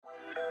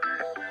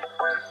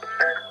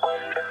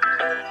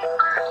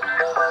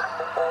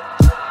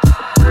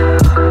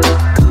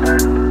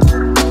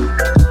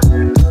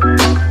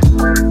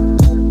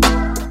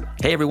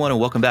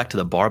welcome back to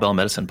the Barbell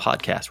Medicine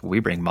Podcast, where we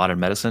bring modern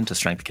medicine to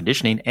strength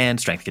conditioning and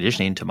strength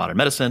conditioning to modern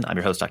medicine. I'm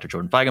your host, Dr.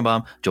 Jordan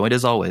Feigenbaum, joined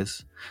as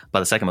always by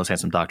the second most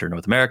handsome doctor in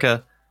North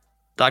America,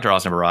 Dr.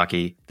 Austin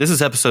Baraki. This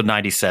is episode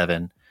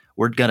 97.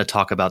 We're going to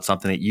talk about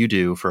something that you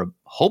do for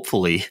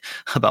hopefully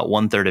about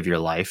 1/3 of your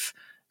life,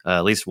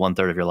 at least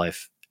 1/3 of your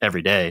life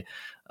every day.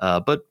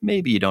 But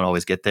maybe you don't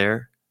always get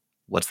there.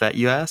 What's that,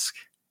 you ask?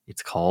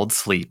 It's called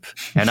sleep.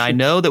 And I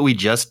know that we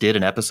just did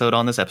an episode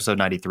on this, episode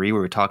 93,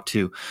 where we talked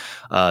to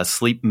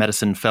sleep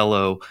medicine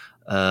fellow,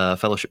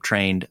 fellowship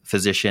trained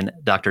physician,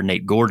 Dr.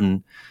 Nate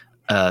Gordon.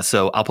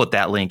 So I'll put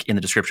that link in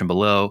the description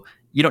below.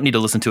 You don't need to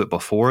listen to it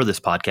before this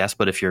podcast,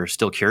 but if you're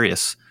still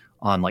curious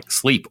on like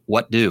sleep,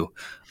 what do?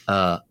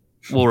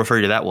 We'll refer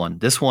you to that one.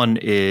 This one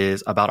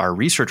is about our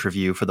research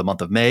review for the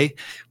month of May,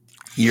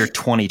 year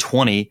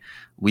 2020.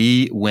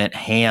 We went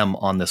ham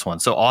on this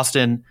one. So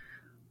Austin,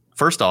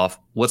 first off,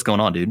 what's going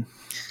on, dude?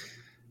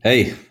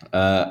 Hey,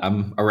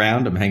 I'm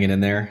around. I'm hanging in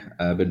there.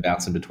 I've been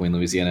bouncing between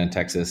Louisiana and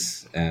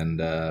Texas, and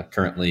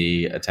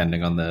currently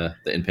attending on the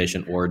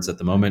inpatient wards at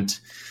the moment.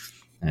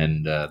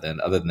 And then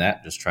other than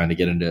that, just trying to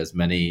get into as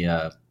many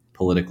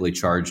politically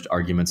charged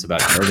arguments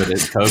about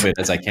COVID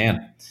as I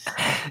can.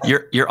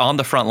 You're on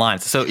the front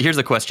lines. So here's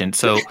the question.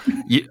 So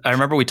I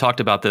remember we talked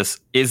about this.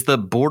 Is the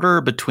border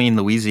between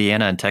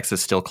Louisiana and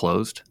Texas still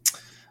closed?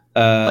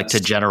 Like to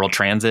general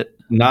transit?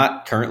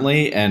 Not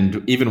currently.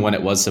 And even when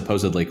it was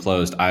supposedly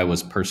closed, I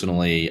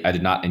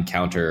did not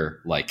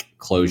encounter like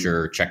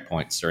closure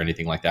checkpoints or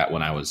anything like that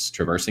when I was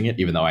traversing it,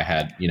 even though I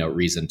had,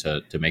 reason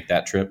to make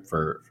that trip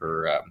for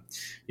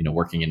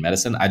working in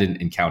medicine. I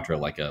didn't encounter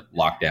like a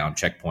lockdown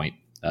checkpoint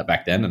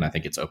back then. And I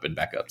think it's opened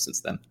back up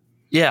since then.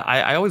 Yeah.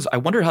 I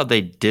wonder how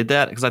they did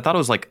that, because I thought it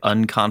was like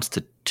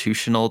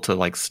unconstitutional to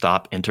like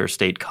stop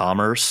interstate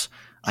commerce.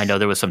 I know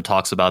there was some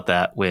talks about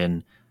that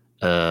when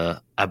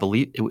I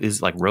believe it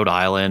was like Rhode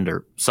Island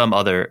or some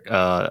other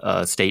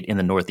state in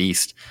the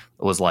Northeast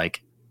was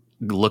like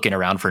looking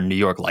around for New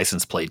York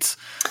license plates.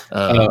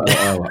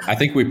 I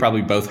think we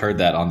probably both heard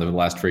that on the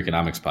last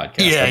Freakonomics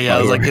podcast. Yeah. I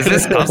was like, is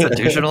this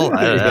constitutional?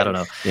 I don't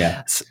know.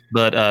 Yeah.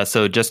 But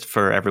so just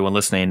for everyone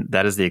listening,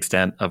 that is the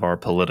extent of our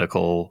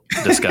political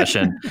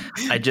discussion.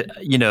 I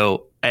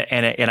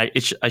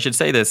should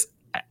say this.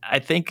 I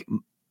think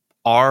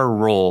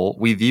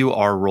we view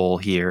our role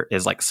here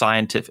as like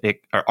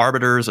scientific or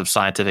arbiters of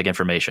scientific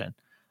information,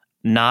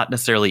 not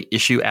necessarily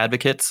issue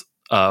advocates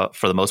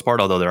for the most part,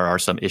 although there are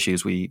some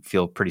issues we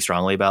feel pretty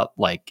strongly about,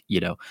 like,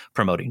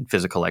 promoting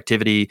physical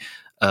activity,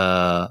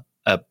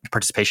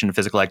 participation in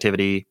physical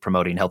activity,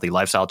 promoting healthy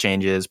lifestyle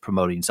changes,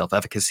 promoting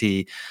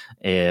self-efficacy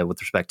with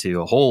respect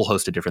to a whole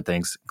host of different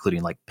things,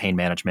 including like pain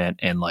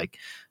management, and like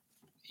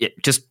it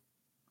just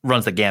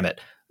runs the gamut.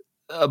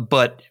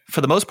 But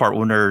for the most part,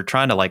 when we're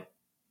trying to like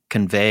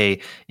convey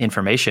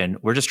information,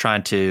 we're just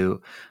trying to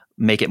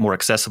make it more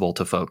accessible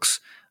to folks,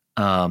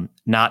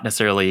 not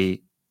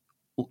necessarily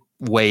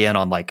weigh in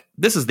on like,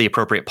 this is the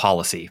appropriate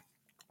policy,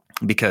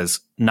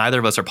 because neither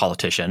of us are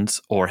politicians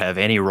or have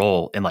any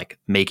role in like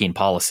making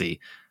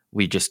policy.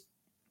 We just,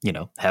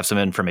 have some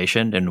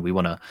information and we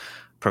want to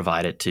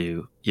provide it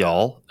to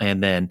y'all.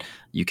 And then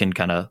you can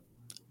kind of,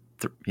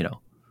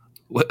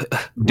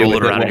 roll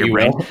it around in your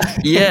brain.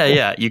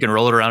 Yeah. You can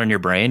roll it around in your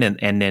brain.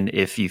 And then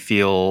if you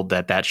feel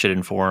that should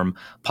inform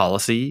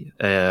policy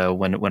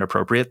when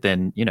appropriate,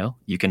 then,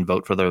 you can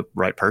vote for the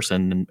right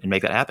person and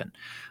make that happen.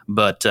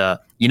 But,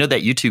 that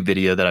YouTube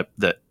video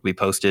that we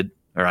posted,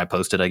 or I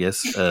posted, I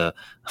guess,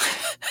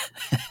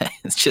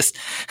 it's just,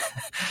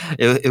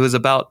 it was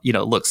about,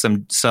 look,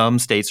 some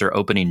states are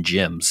opening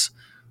gyms,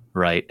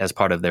 right, as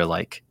part of their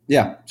like,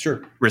 yeah,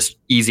 sure,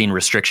 easing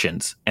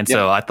restrictions. And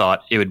so I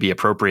thought it would be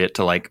appropriate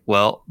to like,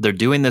 well, they're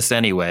doing this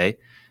anyway.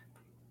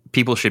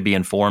 People should be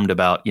informed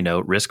about,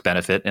 risk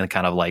benefit and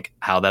kind of like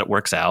how that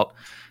works out.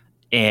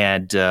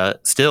 And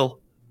still,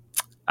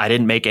 I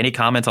didn't make any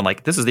comments on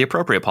like, this is the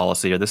appropriate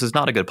policy or this is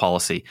not a good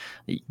policy.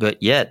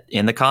 But yet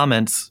in the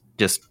comments,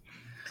 just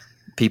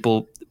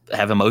people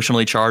have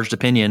emotionally charged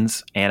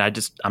opinions, and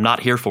I'm not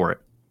here for it.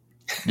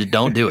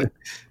 Don't do it.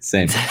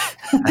 Same.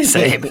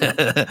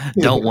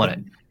 Don't want it.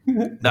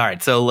 All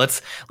right. So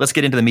let's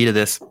get into the meat of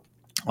this.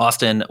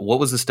 Austin, what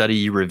was the study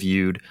you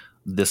reviewed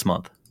this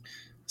month?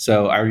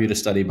 So I reviewed a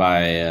study by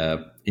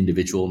an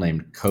individual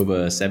named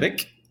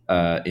Kovacevic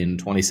in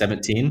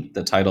 2017.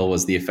 The title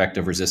was The Effect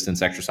of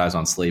Resistance Exercise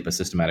on Sleep, a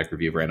Systematic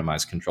Review of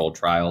Randomized Controlled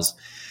Trials.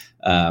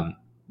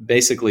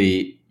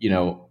 Basically,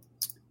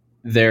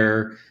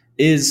 there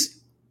is,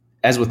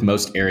 as with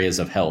most areas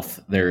of health,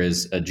 there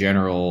is a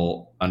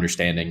general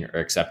understanding or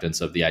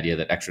acceptance of the idea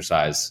that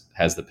exercise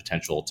has the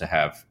potential to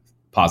have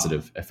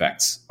positive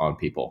effects on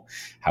people.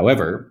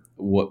 However,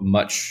 what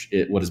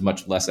is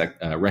much less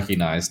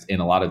recognized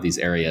in a lot of these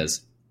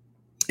areas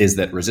is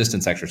that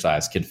resistance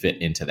exercise can fit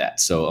into that.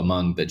 So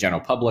among the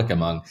general public,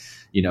 among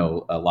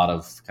a lot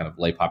of kind of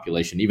lay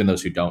population, even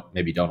those who don't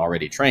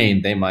already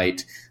train, they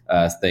might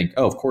think,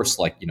 oh, of course,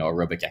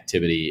 aerobic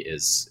activity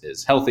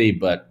is healthy,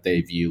 but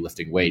they view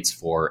lifting weights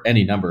for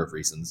any number of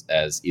reasons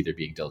as either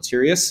being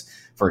deleterious,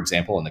 for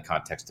example, in the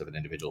context of an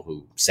individual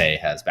who, say,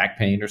 has back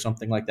pain or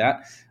something like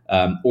that,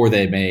 or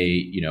they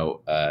may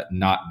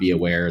not be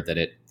aware that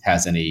it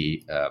has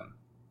any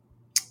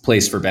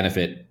place for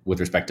benefit with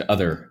respect to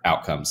other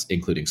outcomes,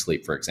 including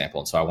sleep, for example.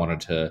 And so I wanted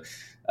to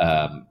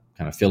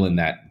kind of fill in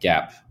that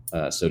gap,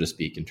 so to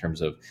speak, in terms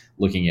of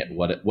looking at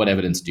what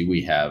evidence do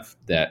we have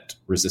that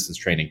resistance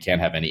training can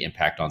have any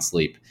impact on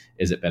sleep?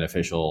 Is it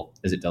beneficial?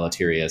 Is it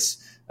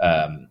deleterious?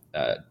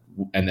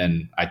 And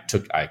then I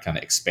kind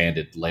of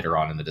expanded later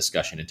on in the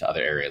discussion into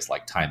other areas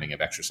like timing of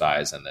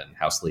exercise, and then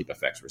how sleep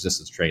affects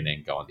resistance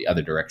training, go in the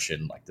other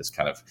direction, like this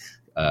kind of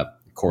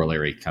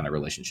corollary kind of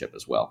relationship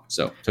as well.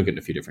 So took it in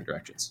a few different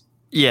directions.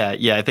 Yeah.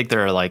 I think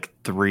there are like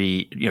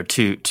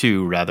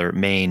two rather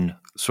main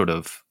sort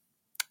of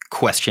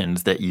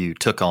questions that you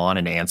took on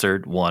and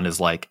answered. One is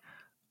like,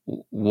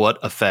 what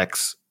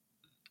effects,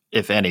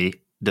 if any,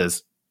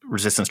 does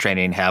resistance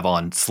training have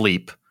on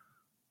sleep?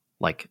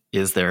 Like,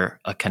 is there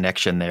a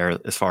connection there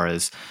as far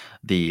as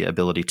the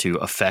ability to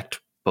affect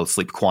both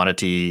sleep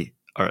quantity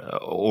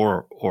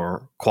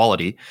or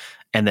quality?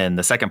 And then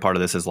the second part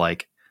of this is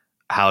like,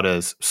 how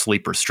does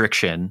sleep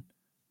restriction,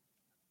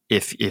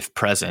 if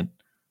present,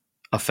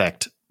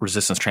 affect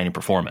resistance training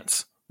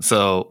performance?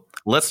 So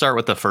let's start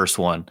with the first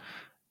one,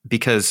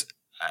 because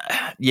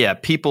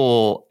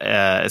people,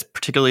 as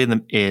particularly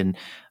in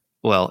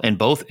both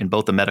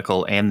the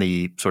medical and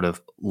the sort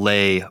of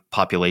lay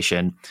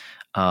population,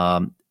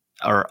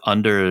 are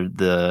under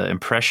the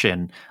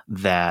impression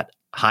that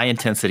high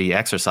intensity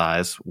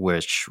exercise,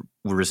 which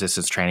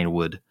resistance training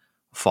would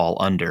fall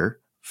under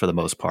for the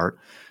most part,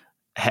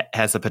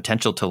 has the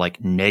potential to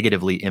like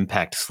negatively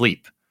impact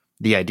sleep.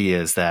 The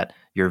idea is that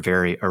you're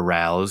very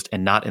aroused,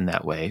 and not in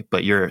that way,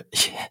 but you're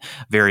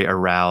very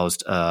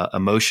aroused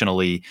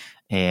emotionally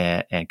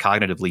and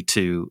cognitively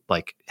to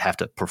like have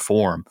to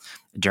perform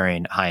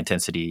during high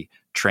intensity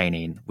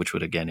training, which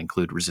would again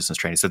include resistance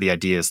training. So the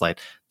idea is like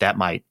that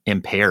might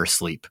impair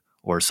sleep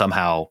or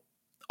somehow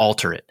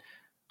alter it.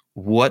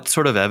 What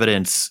sort of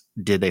evidence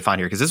did they find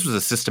here? Because this was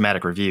a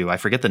systematic review. I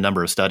forget the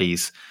number of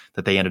studies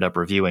that they ended up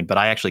reviewing, but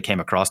I actually came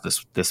across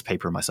this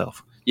paper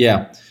myself.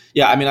 Yeah.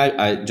 I mean,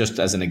 I just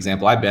as an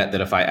example, I bet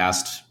that if I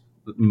asked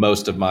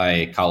most of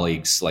my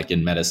colleagues, like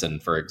in medicine,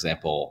 for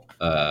example,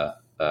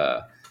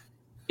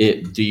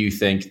 do you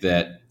think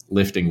that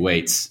lifting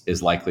weights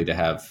is likely to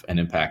have an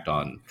impact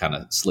on kind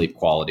of sleep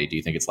quality? Do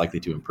you think it's likely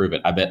to improve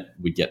it? I bet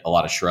we'd get a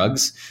lot of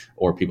shrugs,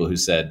 or people who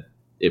said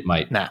it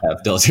might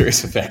have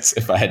deleterious effects,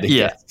 if I had to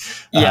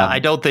guess. I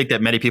don't think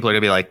that many people are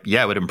going to be like,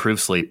 yeah, it would improve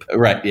sleep.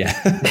 Right, yeah.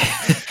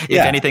 If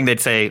anything, they'd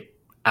say,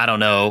 I don't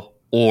know,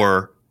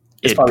 or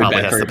it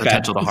probably has the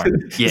potential to harm.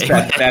 It's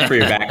bad for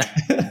your back.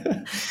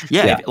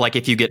 Like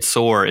if you get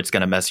sore, it's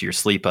going to mess your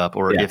sleep up.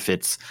 Or if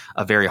it's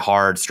a very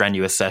hard,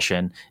 strenuous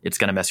session, it's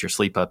going to mess your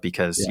sleep up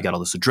because you got all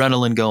this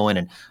adrenaline going.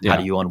 And how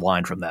do you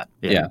unwind from that?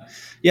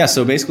 Yeah.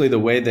 So basically the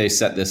way they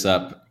set this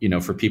up,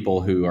 for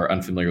people who are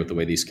unfamiliar with the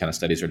way these kind of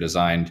studies are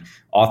designed,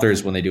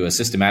 authors, when they do a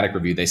systematic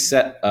review, they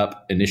set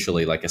up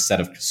initially like a set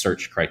of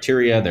search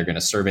criteria. They're going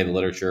to survey the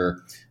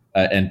literature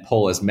and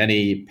pull as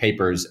many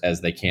papers as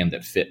they can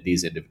that fit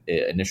these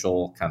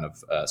initial kind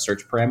of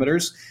search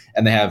parameters.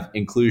 And they have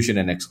inclusion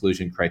and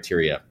exclusion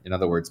criteria. In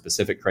other words,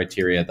 specific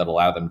criteria that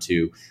allow them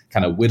to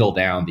kind of whittle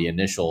down the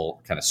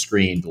initial kind of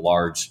screened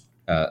large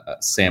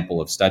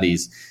sample of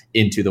studies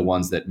into the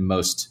ones that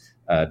most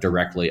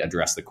directly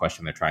address the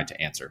question they're trying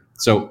to answer.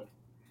 So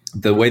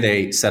the way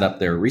they set up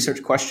their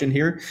research question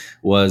here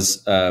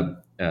was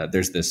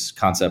there's this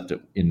concept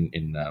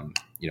in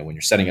when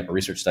you're setting up a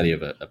research study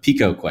of a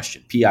PICO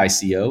question,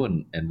 PICO,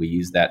 and we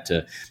use that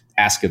to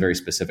ask a very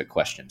specific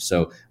question.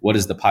 So what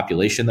is the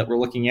population that we're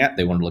looking at?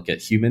 They want to look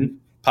at human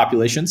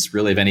populations,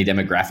 really of any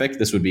demographic.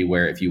 This would be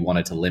where if you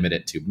wanted to limit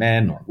it to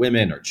men or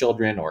women or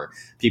children or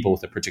people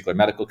with a particular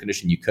medical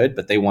condition, you could,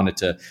 but they wanted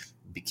to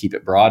keep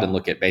it broad and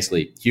look at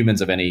basically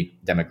humans of any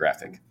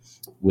demographic.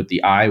 With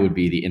the I would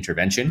be the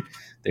intervention.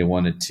 They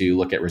wanted to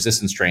look at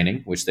resistance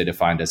training, which they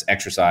defined as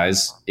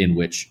exercise in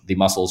which the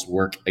muscles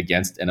work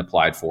against an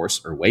applied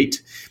force or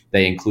weight.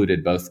 They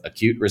included both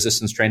acute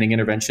resistance training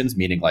interventions,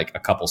 meaning like a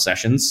couple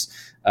sessions,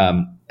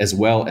 as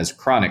well as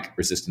chronic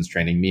resistance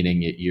training,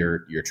 meaning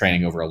you're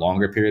training over a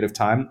longer period of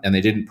time. And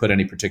they didn't put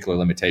any particular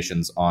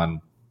limitations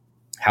on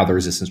how the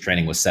resistance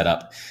training was set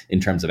up in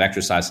terms of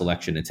exercise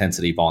selection,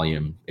 intensity,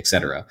 volume, et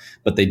cetera.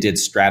 But they did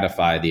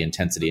stratify the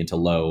intensity into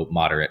low,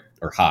 moderate,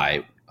 or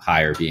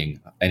higher being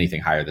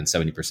anything higher than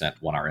 70%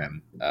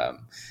 1RM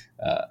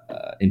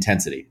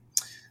intensity.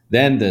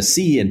 Then the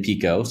C in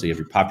PICO, so you have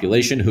your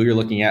population, who you're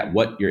looking at,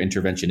 what your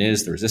intervention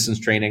is, the resistance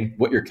training,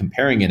 what you're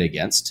comparing it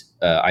against,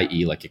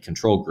 i.e. like a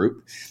control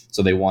group.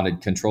 So they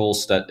wanted control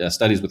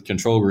studies with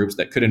control groups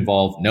that could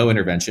involve no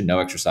intervention, no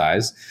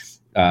exercise,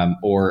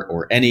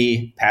 or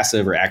any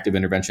passive or active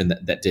intervention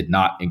that did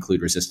not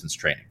include resistance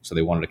training. So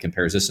they wanted to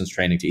compare resistance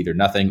training to either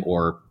nothing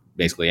or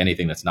basically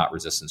anything that's not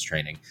resistance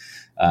training,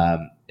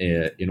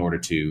 in order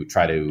to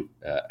try to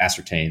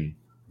ascertain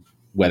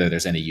whether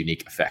there's any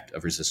unique effect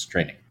of resistance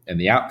training. And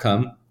the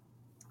outcome,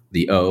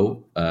 the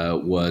O,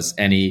 was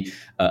any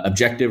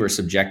objective or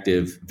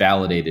subjective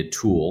validated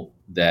tool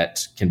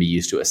that can be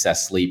used to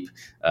assess sleep,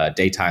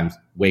 daytime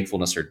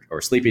wakefulness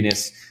or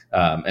sleepiness,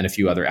 and a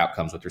few other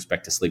outcomes with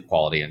respect to sleep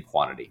quality and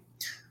quantity.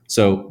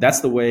 So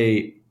that's the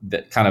way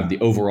that kind of the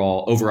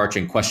overall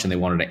overarching question they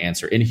wanted to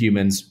answer. In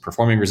humans,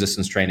 performing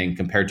resistance training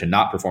compared to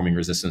not performing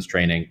resistance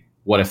training,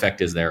 what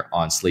effect is there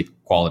on sleep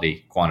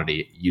quality,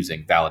 quantity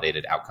using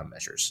validated outcome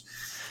measures?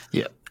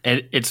 Yeah.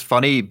 And it's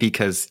funny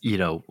because,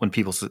 when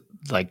people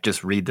like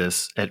just read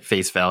this at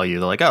face value,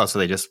 they're like, oh, so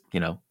they just,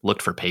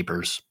 looked for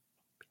papers,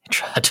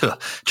 tried to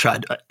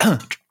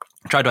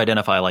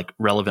identify like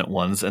relevant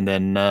ones, and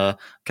then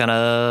kind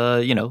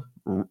of,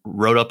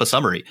 wrote up a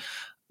summary,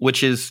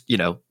 which is,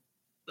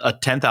 a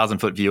 10,000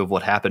 foot view of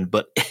what happened.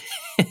 But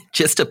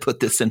just to put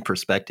this in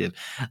perspective,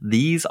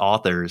 these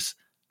authors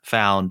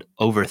found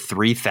over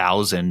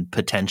 3,000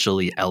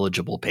 potentially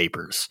eligible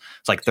papers.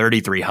 It's like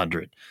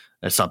 3,300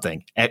 or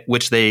something, at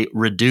which they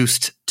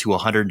reduced to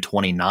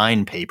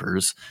 129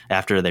 papers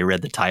after they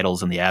read the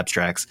titles and the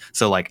abstracts.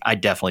 So like, I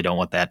definitely don't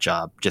want that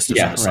job, just as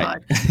an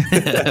aside.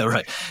 Right.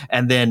 Right.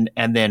 And then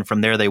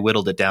from there, they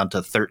whittled it down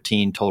to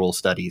 13 total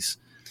studies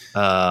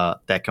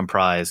that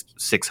comprised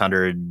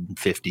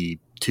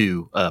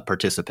 652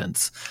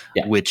 participants,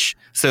 which,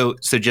 so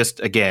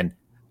just again,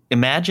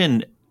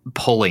 imagine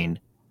pulling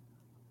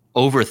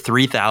over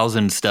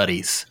 3,000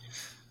 studies.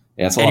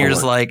 Yeah, and you're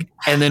just like,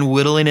 and then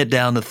whittling it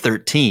down to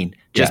 13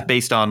 just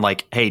based on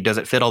like, hey, does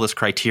it fit all this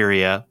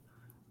criteria?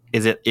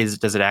 Does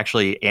it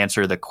actually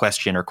answer the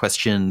question or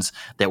questions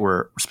that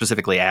we're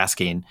specifically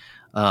asking?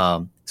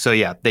 So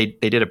yeah, they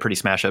did a pretty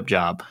smash up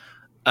job.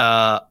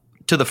 To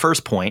the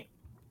first point,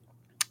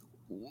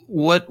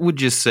 what would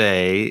you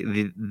say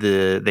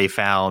they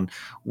found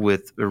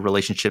with a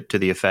relationship to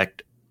the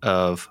effect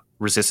of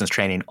resistance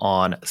training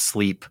on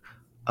sleep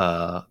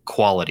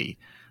quality?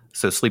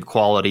 So sleep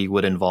quality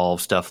would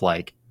involve stuff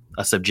like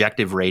a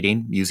subjective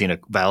rating using a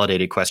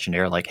validated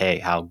questionnaire, like, hey,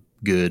 how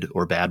good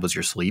or bad was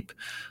your sleep?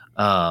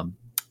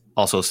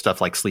 Also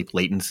stuff like sleep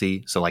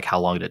latency. So like,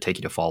 how long did it take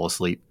you to fall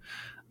asleep?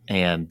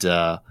 And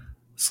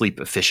sleep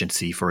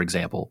efficiency, for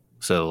example.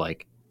 So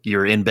like,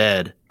 you're in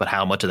bed, but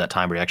how much of that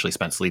time were you actually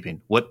spent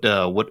sleeping? What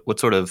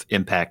sort of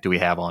impact do we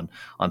have on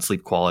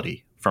sleep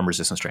quality from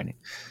resistance training?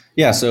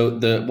 Yeah. So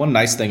the one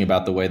nice thing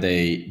about the way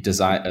they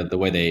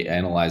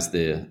analyzed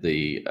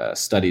the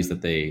studies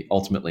that they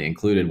ultimately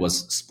included was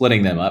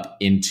splitting them up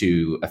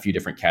into a few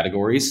different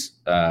categories.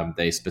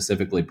 They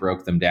specifically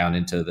broke them down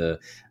into the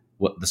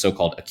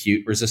so-called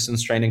acute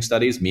resistance training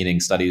studies, meaning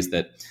studies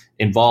that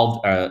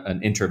involved a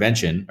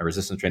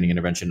resistance training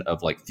intervention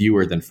of like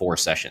fewer than 4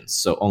 sessions.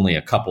 So only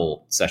a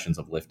couple sessions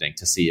of lifting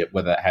to see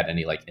whether that had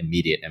any like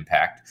immediate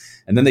impact.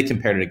 And then they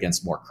compared it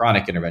against more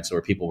chronic interventions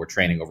where people were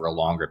training over a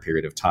longer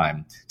period of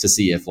time to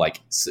see if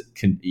like,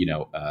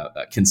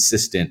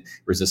 consistent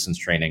resistance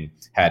training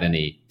had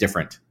any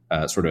different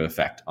sort of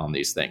effect on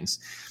these things.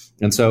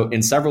 And so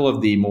in several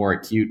of the more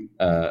acute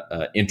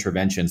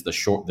interventions,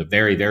 the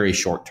very, very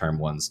short-term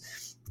ones,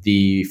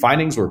 the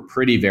findings were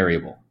pretty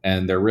variable,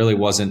 and there really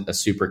wasn't a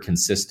super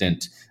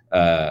consistent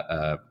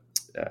kind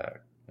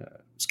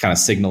of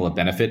signal of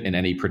benefit in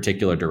any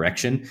particular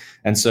direction.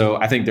 And so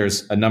I think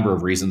there's a number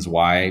of reasons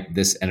why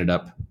this ended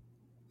up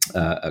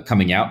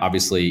coming out.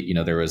 Obviously,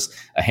 there was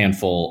a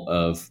handful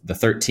of the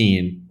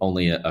 13,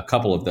 only a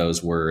couple of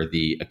those were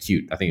the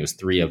acute. I think it was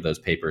 3 of those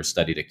papers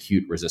studied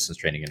acute resistance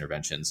training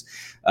interventions.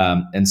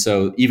 And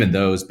so even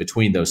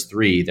between those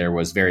 3, there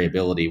was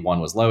variability. One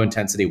was low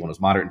intensity, one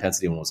was moderate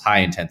intensity, one was high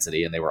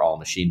intensity, and they were all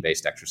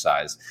machine-based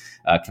exercise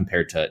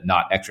compared to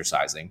not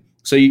exercising.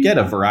 So you get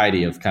a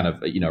variety of kind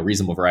of,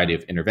 reasonable variety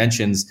of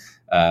interventions,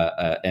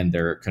 and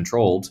they're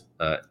controlled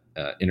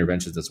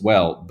interventions as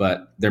well,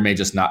 but there may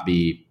just not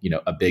be,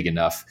 a big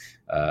enough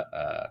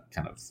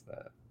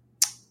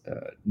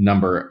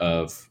number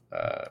of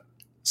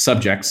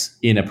subjects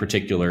in a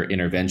particular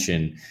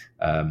intervention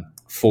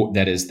for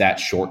that is that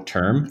short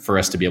term for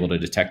us to be able to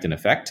detect an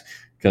effect,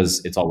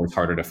 because it's always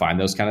harder to find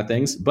those kind of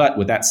things. But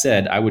with that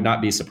said, I would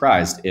not be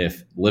surprised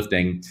if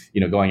lifting,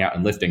 going out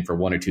and lifting for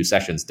 1 or 2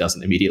 sessions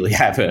doesn't immediately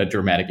have a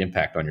dramatic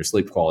impact on your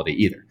sleep quality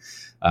either.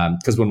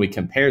 Because when we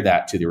compare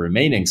that to the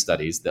remaining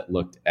studies that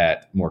looked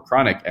at more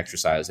chronic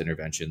exercise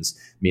interventions,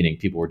 meaning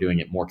people were doing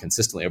it more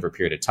consistently over a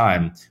period of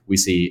time, we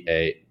see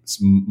a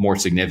more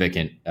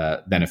significant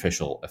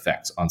beneficial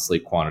effects on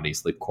sleep quantity,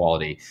 sleep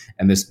quality.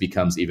 And this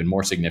becomes even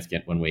more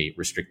significant when we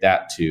restrict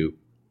that to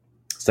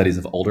studies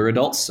of older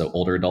adults. So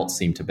older adults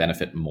seem to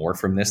benefit more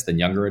from this than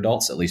younger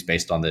adults, at least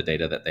based on the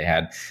data that they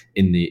had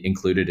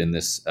included in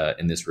this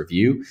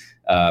review.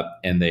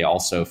 And they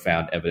also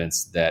found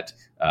evidence that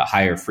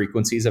higher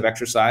frequencies of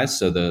exercise,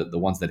 so the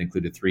ones that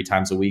included 3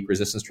 times a week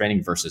resistance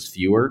training versus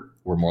fewer,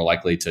 were more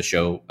likely to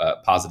show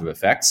positive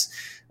effects.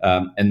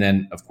 And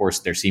then, of course,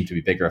 there seem to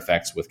be bigger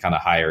effects with kind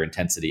of higher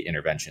intensity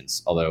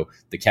interventions. Although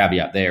the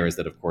caveat there is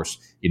that, of course,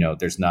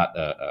 there's not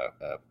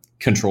a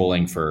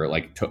controlling for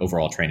like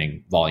overall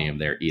training volume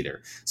there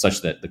either,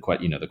 such that the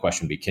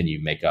question would be, can you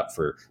make up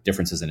for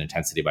differences in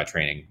intensity by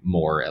training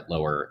more at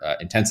lower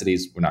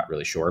intensities? We're not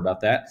really sure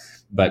about that,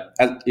 but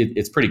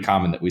it's pretty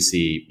common that we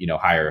see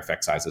higher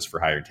effect sizes for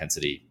higher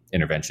intensity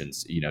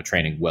interventions,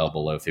 training well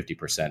below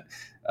 50%,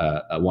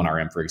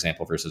 1RM, for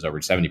example, versus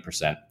over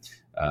 70%,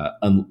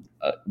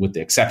 with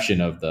the exception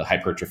of the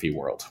hypertrophy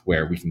world,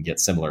 where we can get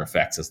similar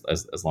effects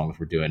as long as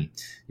we're doing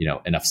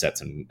enough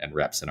sets and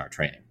reps in our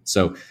training.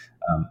 So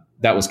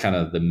that was kind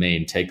of the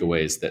main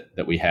takeaways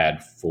that we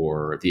had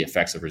for the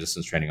effects of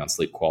resistance training on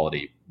sleep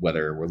quality.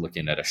 Whether we're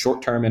looking at a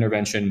short-term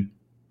intervention,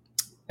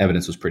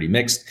 evidence was pretty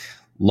mixed.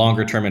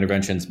 Longer-term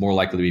interventions, more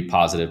likely to be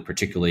positive,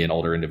 particularly in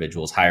older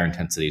individuals, higher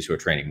intensities who are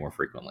training more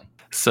frequently.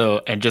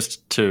 So, and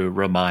just to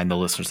remind the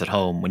listeners at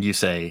home, when you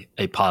say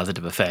a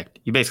positive effect,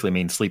 you basically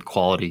mean sleep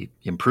quality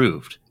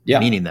improved,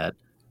 meaning that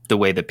the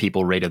way that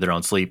people rated their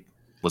own sleep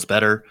was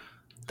better.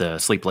 The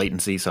sleep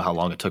latency, so how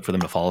long it took for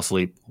them to fall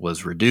asleep,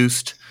 was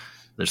reduced.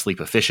 Their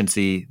sleep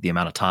efficiency, the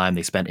amount of time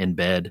they spent in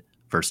bed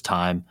versus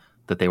time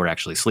that they were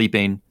actually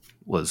sleeping,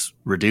 was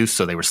reduced.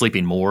 So they were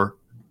sleeping more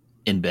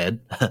in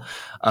bed.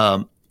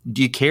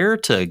 Do you care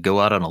to go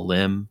out on a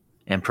limb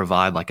and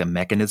provide like a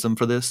mechanism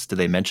for this? Did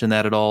they mention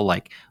that at all?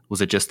 Like, was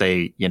it just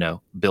they,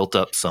 built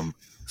up some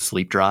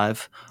sleep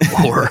drive,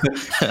 or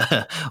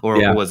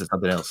was it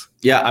something else?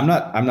 Yeah, I'm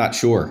not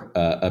sure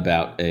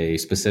about a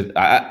specific.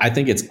 I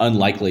think it's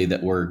unlikely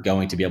that we're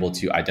going to be able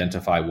to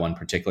identify one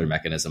particular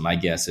mechanism. My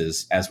guess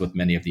is, as with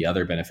many of the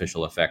other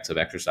beneficial effects of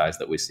exercise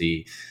that we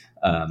see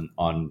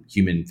on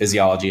human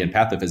physiology and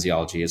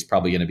pathophysiology, is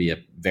probably going to be a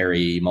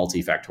very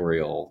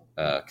multifactorial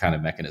kind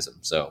of mechanism.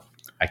 So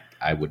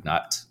I would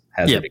not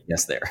hazard a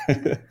guess there.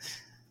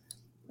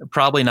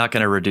 Probably not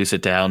going to reduce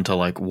it down to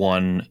like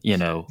one,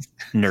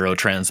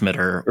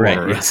 neurotransmitter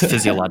or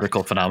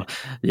physiological phenomenon.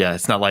 Yeah,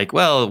 it's not like,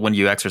 well, when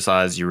you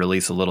exercise, you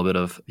release a little bit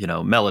of,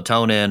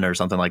 melatonin or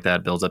something like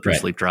that, builds up your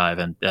sleep drive,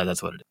 and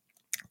that's what it is.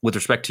 With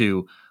respect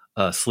to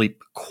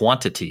sleep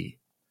quantity,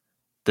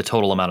 the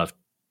total amount of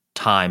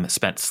time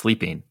spent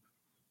sleeping,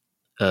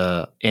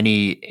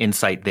 any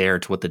insight there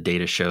to what the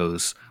data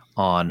shows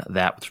on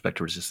that with respect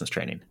to resistance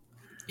training?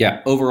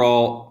 Yeah,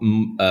 overall,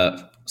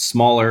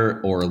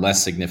 smaller or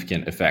less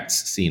significant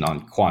effects seen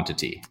on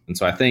quantity. And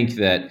so I think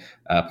that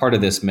part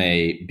of this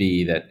may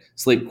be that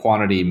sleep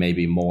quantity may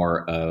be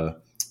more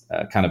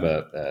kind of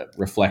a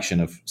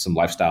reflection of some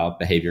lifestyle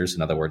behaviors.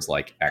 In other words,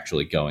 like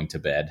actually going to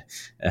bed.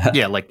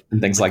 Like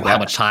things like how that.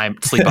 Much time,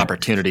 sleep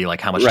opportunity,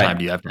 like how much time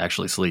do you have to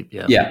actually sleep?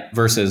 Yeah.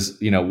 Versus,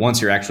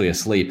 once you're actually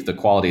asleep, the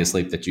quality of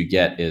sleep that you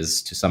get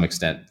is to some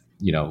extent,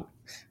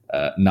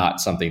 not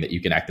something that you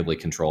can actively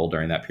control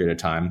during that period of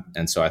time.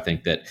 And so I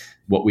think that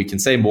what we can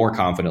say more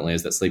confidently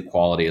is that sleep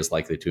quality is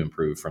likely to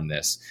improve from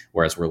this,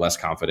 whereas we're less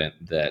confident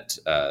that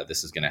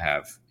this is going to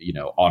have,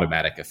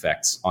 automatic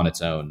effects on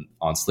its own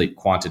on sleep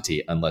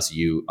quantity, unless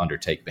you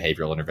undertake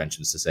behavioral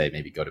interventions to say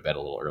maybe go to bed a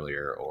little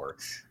earlier or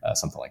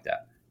something like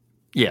that.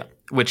 Yeah,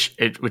 which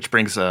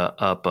brings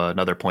up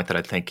another point that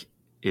I think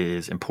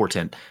is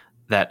important,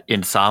 that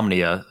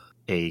insomnia,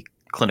 a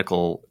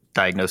clinical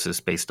diagnosis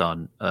based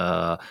on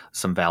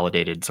some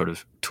validated sort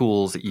of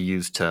tools that you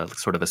use to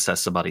sort of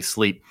assess somebody's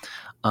sleep,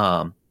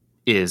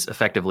 is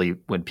effectively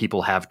when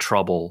people have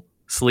trouble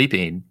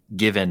sleeping,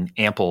 given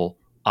ample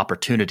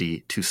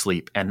opportunity to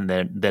sleep, and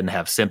then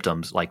have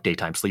symptoms like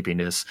daytime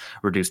sleepiness,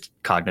 reduced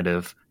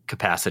cognitive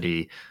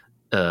capacity,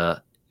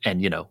 and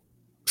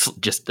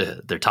just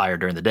they're tired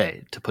during the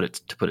day, to put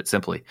it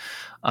simply.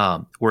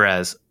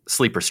 Whereas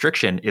sleep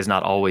restriction is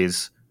not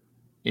always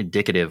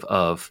indicative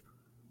of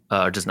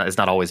it's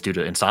not always due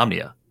to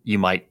insomnia. You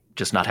might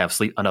just not have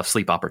enough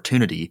sleep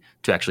opportunity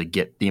to actually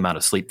get the amount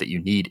of sleep that you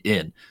need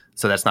in.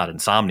 So that's not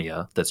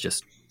insomnia. That's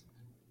just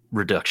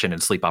reduction in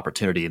sleep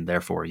opportunity, and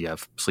therefore you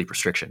have sleep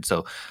restriction.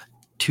 So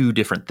two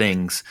different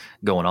things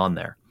going on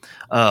there.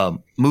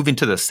 Moving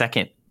to the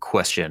second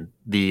question,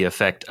 the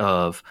effect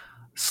of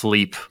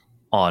sleep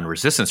on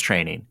resistance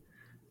training.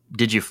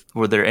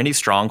 Were there any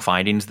strong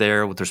findings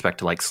there with respect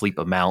to like sleep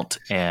amount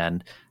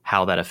and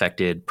how that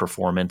affected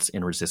performance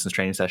in resistance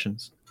training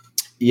sessions?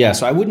 Yeah,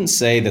 so I wouldn't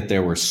say that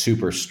there were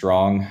super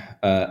strong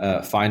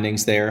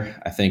findings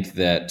there. I think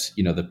that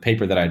the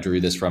paper that I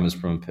drew this from is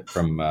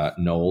from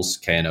Knowles,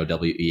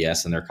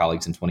 Knowes, and their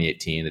colleagues in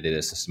 2018. They did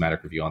a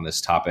systematic review on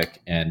this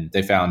topic, and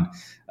they found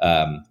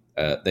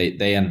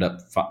they ended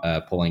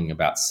up pulling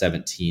about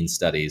 17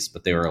 studies,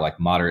 but they were like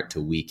moderate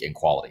to weak in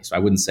quality. So I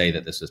wouldn't say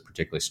that this is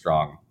particularly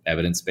strong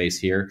evidence base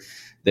here.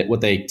 That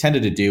what they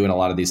tended to do in a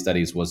lot of these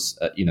studies was,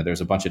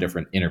 there's a bunch of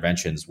different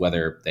interventions,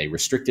 whether they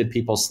restricted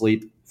people's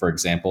sleep, for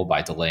example,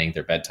 by delaying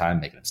their bedtime,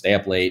 making them stay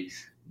up late,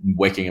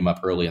 waking them up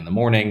early in the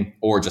morning,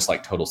 or just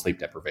like total sleep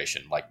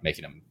deprivation, like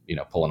making them,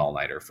 pull an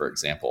all-nighter, for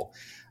example.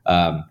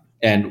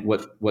 And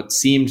what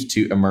seemed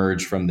to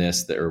emerge from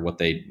this, or what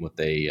they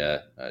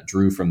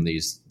drew from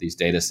these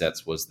data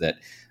sets, was that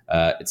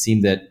it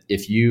seemed that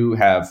if you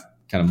have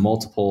kind of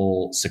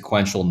multiple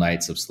sequential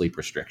nights of sleep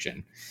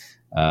restriction.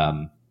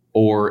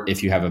 Or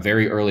if you have a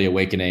very early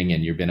awakening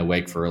and you've been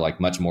awake for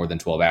like much more than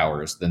 12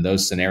 hours, then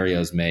those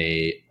scenarios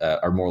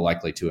are more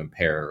likely to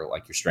impair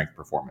like your strength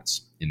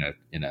performance in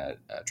a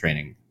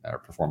training or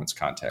performance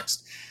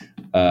context.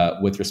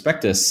 With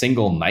respect to a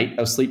single night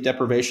of sleep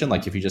deprivation,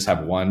 like if you just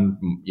have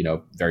one,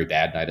 very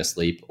bad night of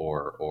sleep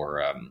or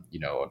an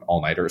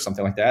all-nighter or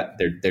something like that,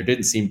 there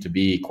didn't seem to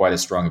be quite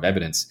as strong of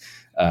evidence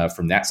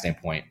from that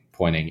standpoint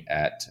pointing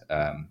at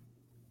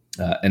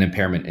an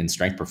impairment in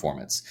strength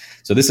performance.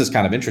 So this is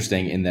kind of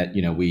interesting in that,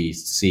 we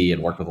see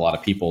and work with a lot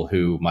of people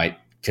who might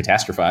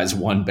catastrophize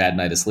one bad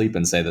night of sleep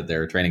and say that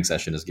their training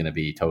session is going to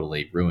be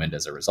totally ruined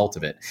as a result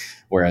of it.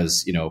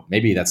 Whereas,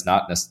 maybe that's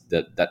not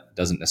that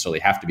doesn't necessarily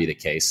have to be the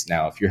case.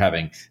 Now, if you're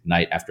having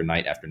night after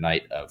night after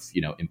night of,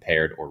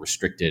 impaired or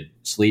restricted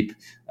sleep,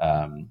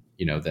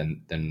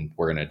 then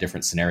we're in a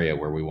different scenario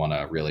where we want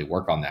to really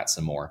work on that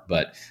some more.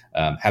 But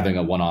having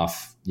a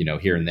one-off,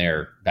 here and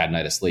there bad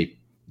night of sleep,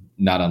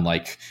 not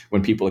unlike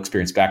when people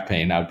experience back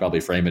pain, I would probably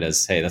frame it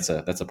as, hey, that's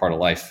a part of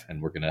life,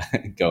 and we're going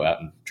to go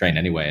out and train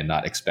anyway and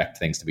not expect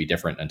things to be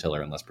different until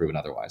or unless proven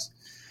otherwise.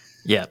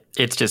 Yeah,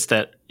 it's just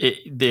that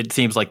it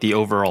seems like the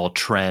overall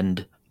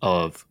trend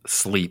of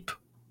sleep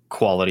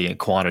quality and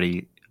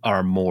quantity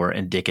are more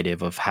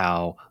indicative of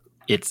how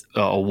it's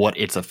what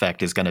its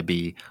effect is going to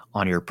be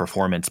on your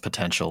performance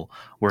potential,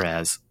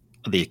 whereas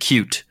the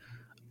acute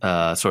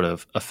sort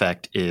of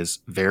effect is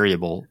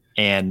variable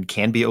and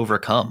can be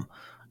overcome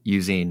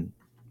using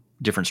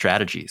different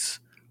strategies,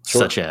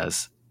 Sure. such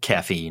as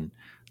caffeine,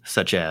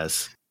 such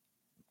as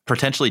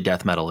potentially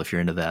death metal, if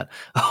you're into that,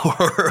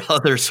 or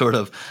other sort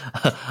of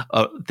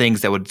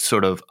things that would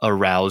sort of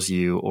arouse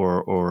you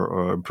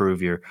or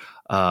improve your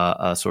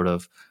sort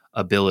of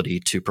ability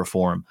to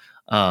perform.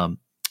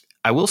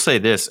 I will say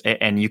this,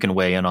 and you can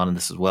weigh in on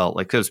this as well,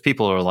 like, because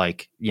people are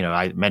like,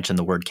 I mentioned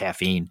the word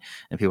caffeine,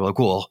 and people are like,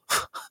 well,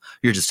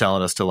 you're just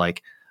telling us to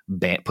like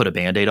put a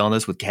Band-Aid on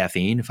this with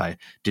caffeine if I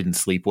didn't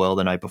sleep well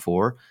the night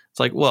before. It's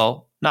like,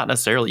 well, not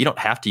necessarily. You don't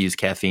have to use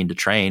caffeine to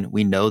train.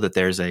 We know that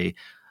there's a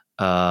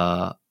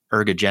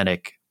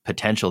ergogenic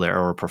potential there,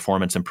 or a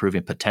performance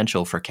improving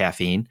potential for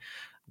caffeine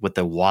with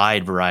a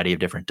wide variety of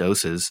different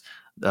doses,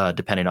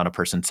 depending on a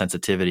person's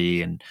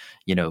sensitivity and,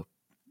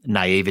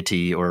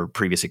 naivety or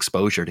previous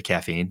exposure to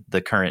caffeine.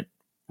 The current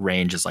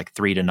range is like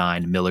 3 to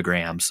 9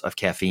 milligrams of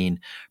caffeine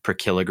per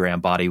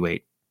kilogram body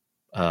weight,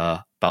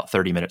 about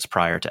 30 minutes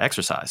prior to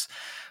exercise.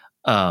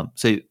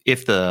 So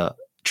if the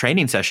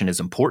training session is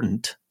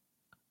important,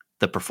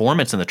 the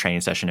performance in the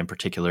training session in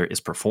particular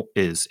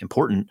is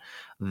important,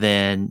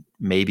 then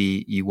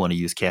maybe you want to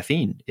use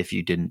caffeine if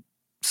you didn't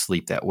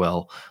sleep that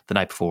well the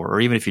night before, or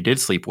even if you did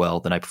sleep well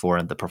the night before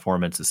and the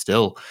performance is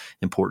still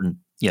important,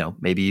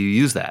 maybe you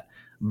use that.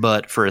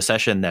 But for a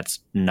session that's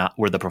not,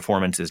 where the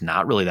performance is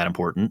not really that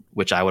important,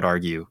 which I would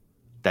argue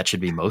that should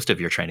be most of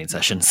your training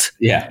sessions.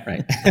 Yeah,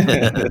 right.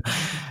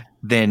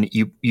 Then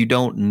you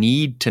don't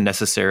need to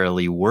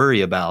necessarily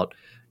worry about,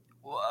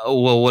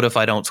 well, what if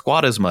I don't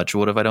squat as much?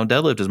 What if I don't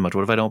deadlift as much?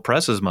 What if I don't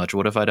press as much?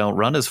 What if I don't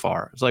run as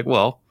far? It's like,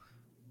 well,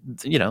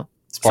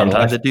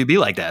 sometimes it do be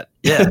like that.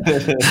 Yeah.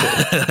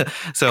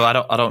 So I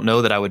don't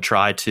know that I would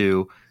try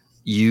to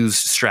use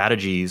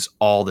strategies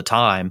all the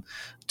time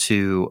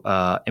to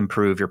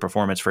improve your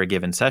performance for a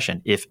given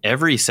session. If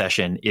every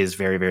session is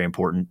very, very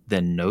important,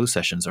 then no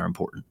sessions are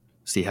important.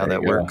 See how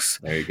that works?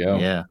 There you go.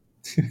 Yeah.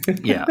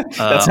 Yeah.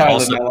 That's how I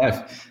live my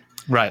life.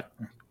 Right.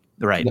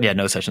 Yeah,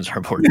 no sessions are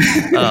important.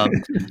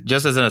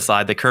 Just as an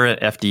aside, the current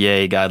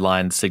FDA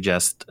guidelines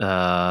suggest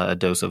a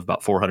dose of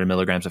about 400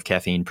 milligrams of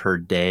caffeine per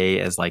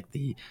day as like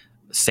the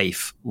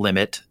safe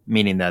limit,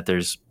 meaning that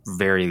there's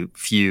very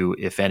few,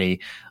 if any,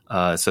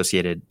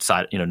 associated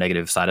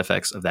negative side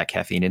effects of that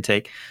caffeine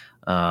intake.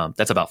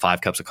 That's about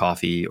 5 cups of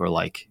coffee, or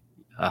like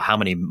how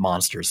many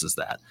monsters is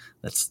that?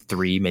 That's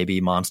 3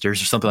 maybe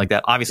monsters or something like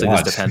that. Obviously,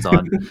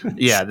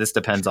 this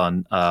depends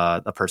on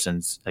a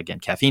person's, again,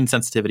 caffeine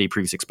sensitivity,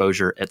 previous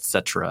exposure,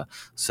 etc.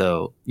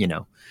 So,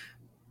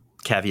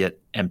 caveat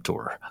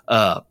emptor.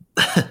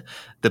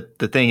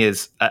 The thing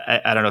is,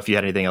 I don't know if you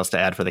had anything else to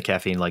add for the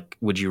caffeine. Like,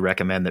 would you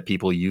recommend that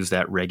people use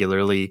that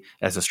regularly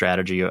as a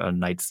strategy on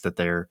nights that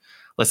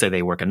let's say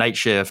they work a night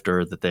shift,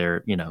 or that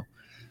they're,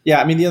 Yeah,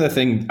 I mean, the other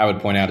thing I would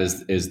point out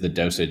is the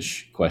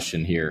dosage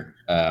question here.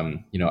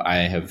 I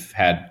have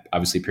had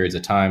obviously periods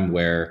of time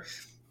where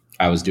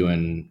I was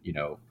doing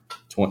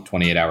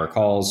 28-hour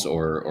calls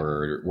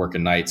or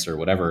working nights or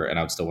whatever, and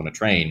I would still want to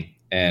train.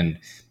 And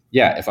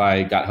yeah, if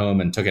I got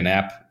home and took a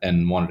nap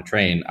and wanted to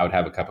train, I would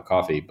have a cup of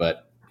coffee.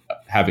 But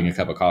having a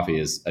cup of coffee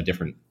is a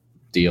different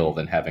deal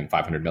than having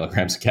 500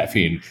 milligrams of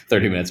caffeine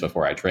 30 minutes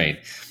before I train.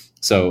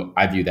 So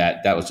I view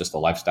that was just a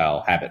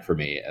lifestyle habit for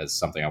me, as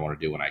something I want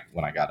to do when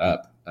I got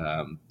up.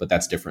 But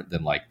that's different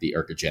than like the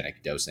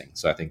ergogenic dosing.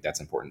 So I think that's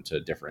important to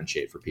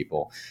differentiate for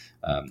people.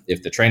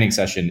 If the training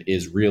session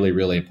is really,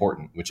 really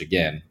important, which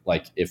again,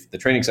 like if the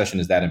training session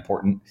is that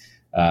important,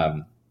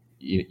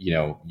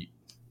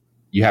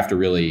 you have to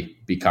really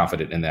be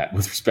confident in that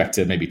with respect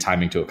to maybe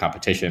timing to a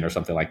competition or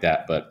something like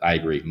that. But I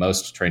agree,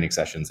 most training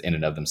sessions in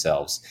and of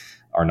themselves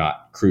are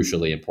not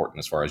crucially important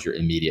as far as your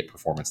immediate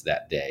performance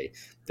that day,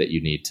 that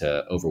you need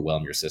to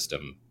overwhelm your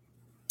system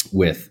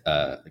with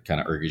kind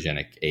of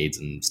ergogenic aids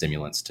and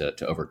stimulants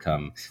to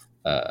overcome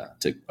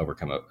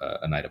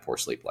a night of poor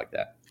sleep like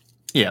that.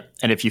 Yeah,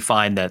 and if you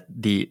find that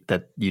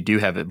you do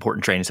have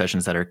important training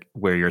sessions that are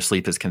where your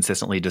sleep is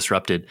consistently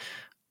disrupted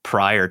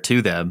prior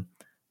to them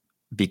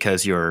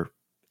because you're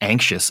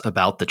anxious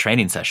about the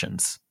training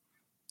sessions,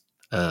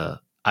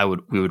 we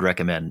would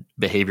recommend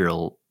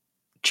behavioral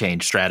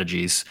change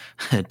strategies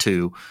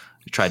to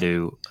try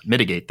to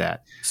mitigate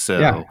that. So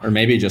yeah, or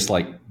maybe just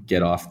like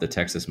get off the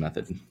Texas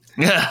method.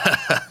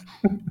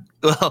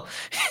 Well,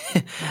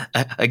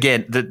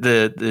 again,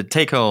 the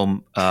take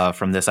home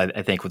from this,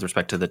 I think, with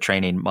respect to the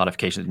training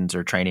modifications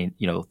or training,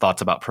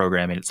 thoughts about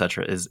programming, et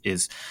cetera,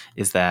 is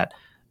that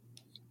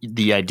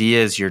the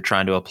idea is you're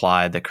trying to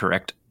apply the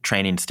correct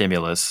training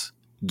stimulus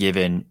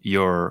given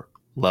your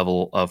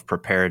level of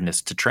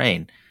preparedness to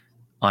train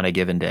on a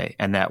given day,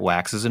 and that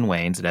waxes and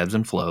wanes, it ebbs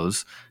and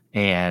flows,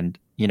 and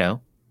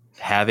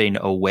having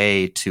a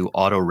way to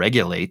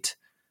auto-regulate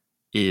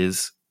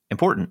is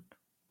important.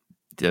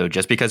 So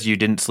just because you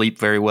didn't sleep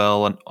very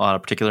well on a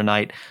particular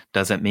night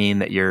doesn't mean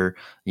that you're,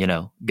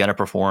 going to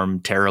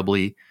perform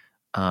terribly.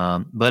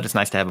 But it's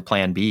nice to have a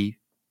plan B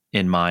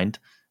in mind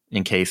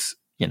in case,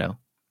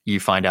 you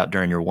find out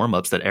during your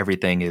warm-ups that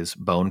everything is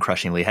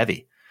bone-crushingly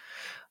heavy.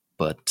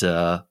 But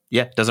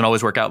it doesn't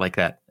always work out like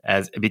that.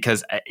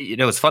 Because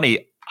it's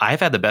funny.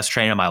 I've had the best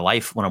training of my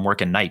life when I'm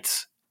working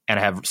nights and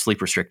I have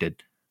sleep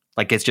restricted.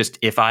 Like, it's just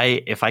if I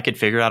could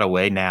figure out a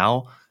way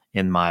now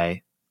in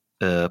my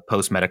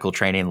post-medical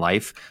training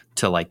life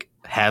to like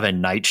have a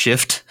night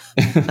shift,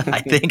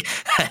 I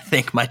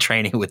think my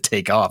training would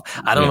take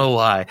off. I don't know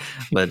why,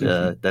 but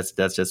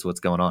that's just what's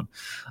going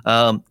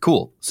on.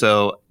 Cool.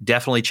 So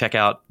definitely check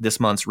out this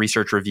month's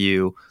research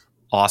review.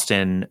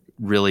 Austin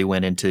really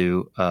went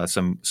into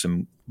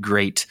some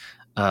great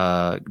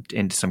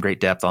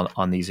depth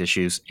on these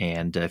issues.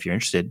 And if you're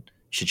interested, you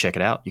should check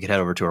it out. You can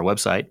head over to our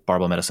website,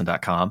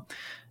 barbellmedicine.com,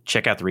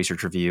 check out the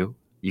research review.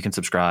 You can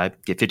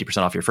subscribe, get 50%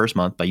 off your first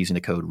month by using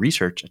the code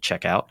RESEARCH at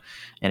checkout.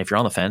 And if you're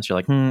on the fence, you're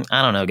like,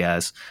 I don't know,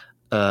 guys.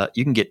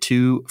 You can get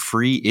 2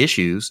 free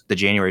issues. The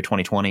January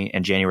 2020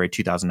 and January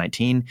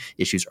 2019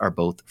 issues are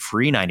both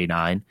free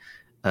 $99.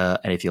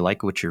 And if you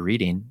like what you're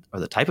reading or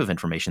the type of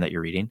information that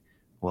you're reading,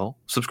 well,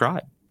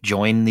 subscribe.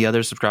 Join the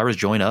other subscribers.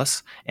 Join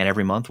us, and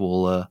every month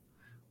we'll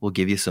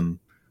give you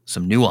some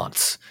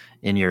nuance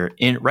right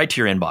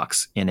to your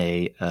inbox in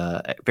a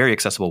very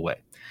accessible way.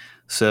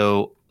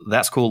 So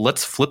that's cool.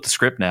 Let's flip the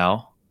script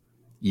now.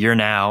 You're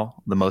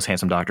now the most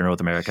handsome doctor in North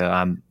America.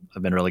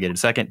 I've been relegated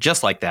second,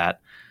 just like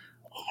that.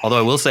 Although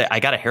I will say I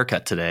got a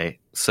haircut today,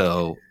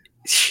 so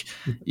it's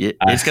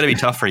going to be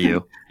tough for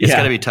you. It's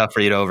going to be tough for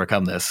you to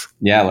overcome this.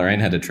 Yeah,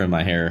 Lorraine had to trim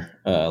my hair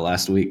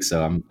last week,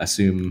 so I'm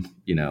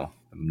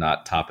I'm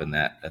not topping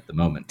that at the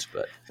moment.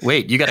 But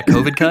wait, you got a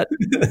COVID cut?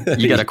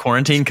 You got a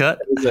quarantine cut?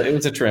 It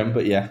was a trim,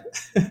 but yeah.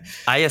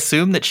 I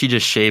assume that she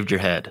just shaved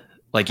your head.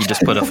 Like you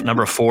just put a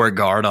number 4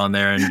 guard on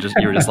there and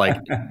you were just like,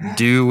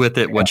 do with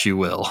it what you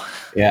will.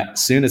 Yeah.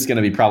 Soon it's going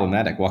to be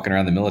problematic walking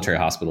around the military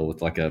hospital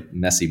with like a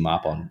messy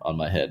mop on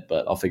my head,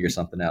 but I'll figure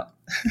something out.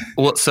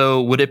 Well,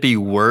 so would it be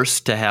worse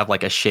to have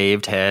like a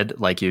shaved head?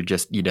 Like you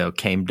just,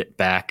 came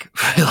back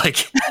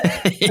like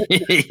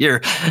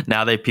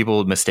people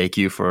would mistake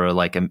you for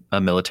like a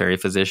military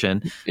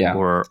physician.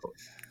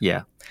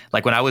 Yeah.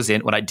 Like when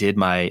I did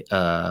my,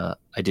 I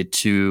did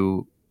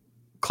 2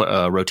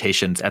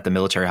 rotations at the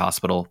military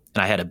hospital,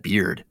 and I had a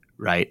beard,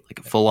 right?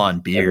 Like a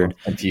full-on beard.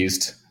 Everyone's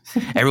confused.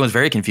 Everyone's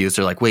very confused.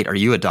 They're like, wait, are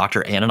you a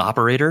doctor and an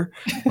operator?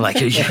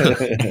 Like,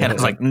 and I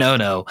was like,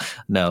 no,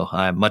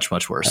 I'm much,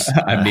 much worse.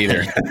 I'm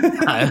neither.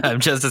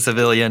 I'm just a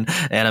civilian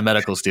and a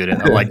medical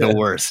student. I'm like the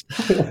worst.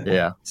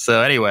 Yeah.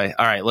 So anyway,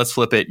 all right, let's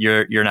flip it.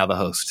 You're now the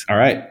host. All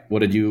right.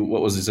 What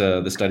was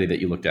the study that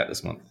you looked at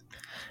this month?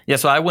 Yeah.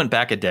 So I went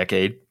back a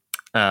decade.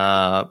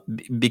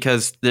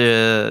 Because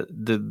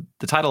the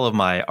title of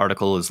my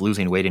article is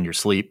Losing Weight in Your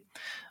Sleep.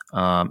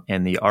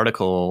 And the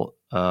article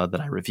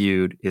that I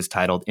reviewed is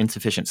titled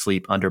Insufficient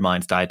Sleep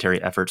Undermines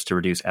Dietary Efforts to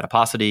Reduce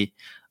Adiposity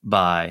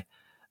by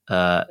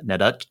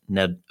Nedelcheva.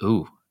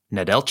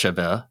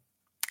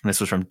 And this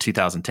was from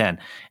 2010.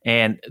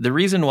 And the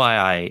reason why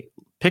I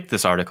picked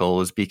this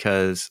article is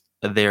because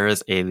there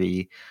is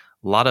a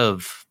lot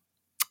of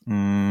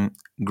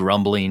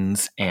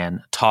grumblings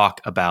and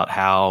talk about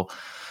how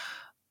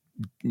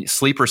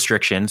sleep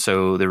restriction,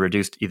 so the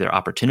reduced either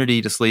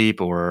opportunity to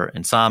sleep or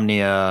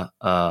insomnia,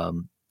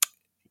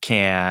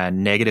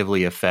 can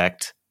negatively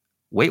affect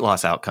weight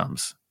loss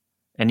outcomes.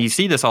 And you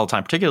see this all the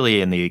time,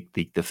 particularly in the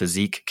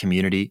physique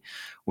community,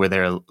 where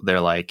they're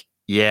like,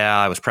 yeah,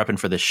 I was prepping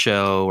for this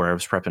show, or I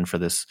was prepping for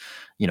this,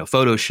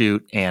 photo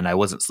shoot, and I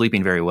wasn't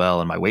sleeping very well,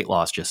 and my weight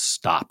loss just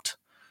stopped,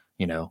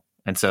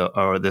 And so,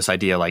 or this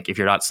idea like, if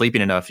you're not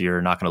sleeping enough,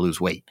 you're not going to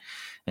lose weight.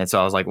 And so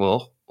I was like,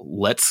 well,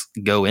 let's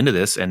go into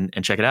this and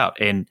check it out.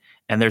 And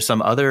And there's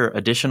some other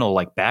additional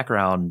like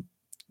background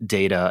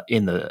data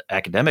in the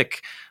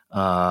academic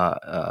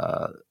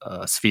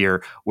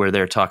sphere where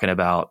they're talking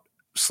about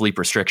sleep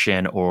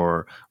restriction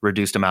or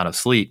reduced amount of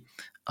sleep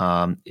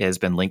has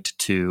been linked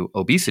to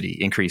obesity,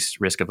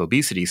 increased risk of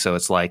obesity. So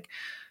it's like,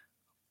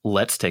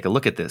 let's take a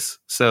look at this.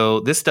 So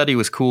this study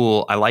was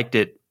cool. I liked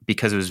it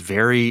because it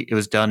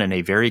was done in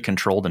a very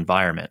controlled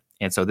environment.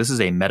 And so this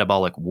is a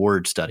metabolic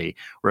ward study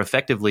where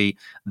effectively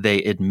they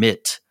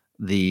admit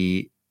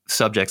the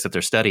subjects that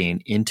they're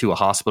studying into a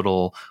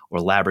hospital or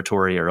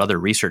laboratory or other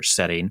research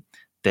setting.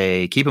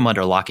 They keep them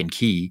under lock and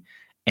key.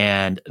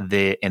 And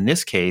in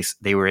this case,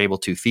 they were able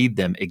to feed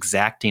them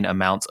exacting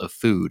amounts of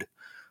food.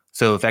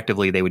 So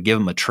effectively, they would give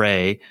them a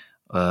tray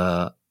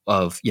of,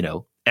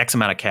 X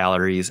amount of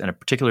calories and a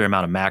particular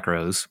amount of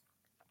macros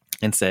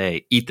and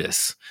say, eat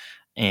this.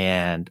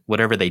 And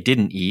whatever they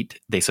didn't eat,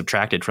 they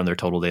subtracted from their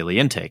total daily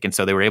intake. And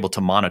so they were able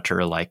to monitor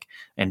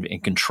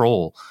and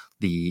control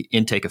the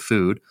intake of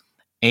food.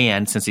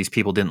 And since these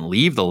people didn't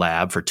leave the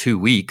lab for 2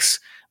 weeks,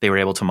 they were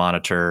able to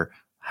monitor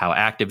how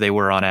active they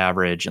were on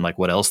average and like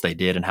what else they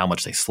did and how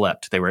much they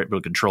slept. They were able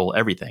to control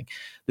everything.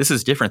 This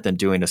is different than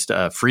doing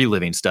a free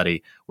living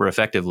study where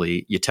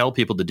effectively you tell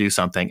people to do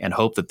something and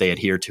hope that they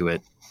adhere to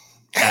it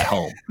at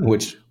home.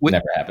 Which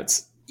never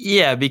happens.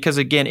 Yeah, because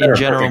again, in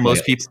general,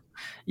 most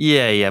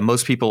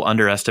people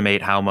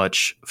underestimate how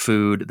much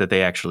food that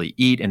they actually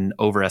eat and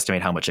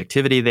overestimate how much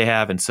activity they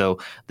have. And so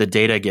the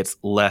data gets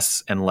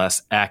less and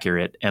less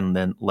accurate and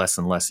then less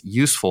and less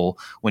useful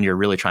when you're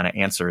really trying to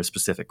answer a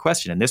specific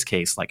question. In this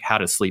case, like how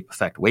does sleep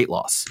affect weight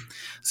loss?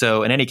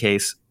 So in any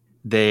case,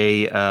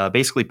 they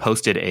basically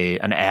posted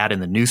an ad in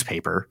the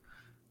newspaper,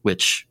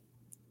 which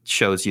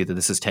shows you that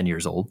this is 10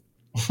 years old.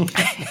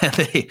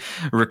 They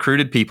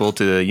recruited people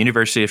to the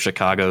University of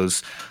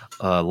Chicago's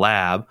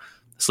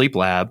sleep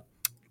lab,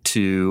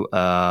 to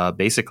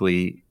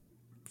basically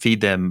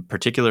feed them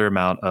particular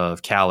amount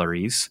of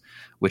calories,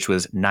 which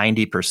was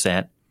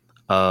 90%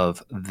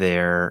 of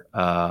their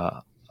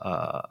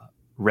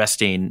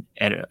resting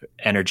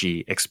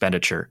energy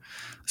expenditure.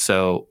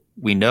 So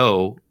we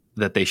know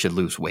that they should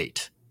lose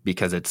weight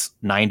because it's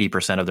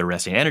 90% of their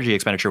resting energy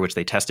expenditure, which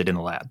they tested in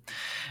the lab.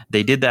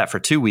 They did that for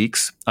 2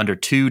 weeks under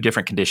 2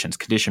 different conditions.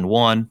 Condition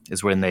 1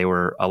 is when they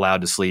were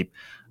allowed to sleep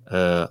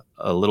a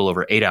little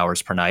over 8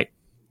 hours per night.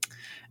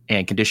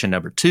 And condition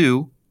number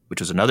 2, which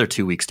was another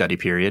 2-week study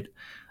period,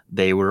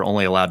 they were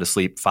only allowed to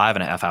sleep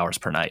 5.5 hours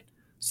per night.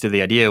 So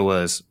the idea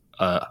was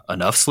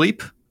enough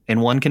sleep in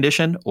one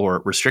condition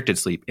or restricted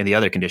sleep in the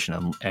other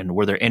condition. And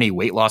were there any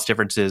weight loss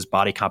differences,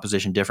 body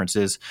composition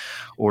differences,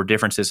 or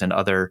differences in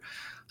other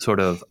sort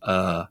of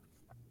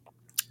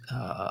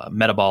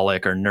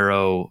metabolic or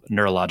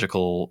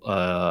neurological,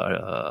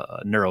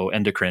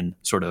 neuroendocrine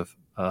sort of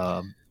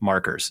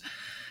markers.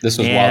 This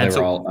was while they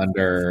were all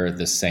under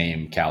the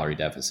same calorie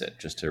deficit,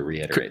 just to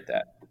reiterate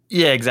that.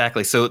 Yeah,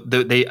 exactly. So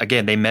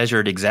they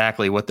measured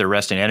exactly what their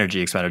resting energy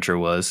expenditure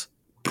was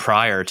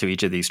prior to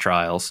each of these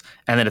trials.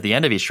 And then at the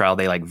end of each trial,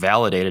 they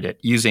validated it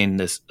using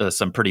this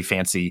some pretty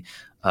fancy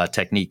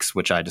techniques,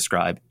 which I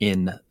describe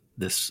in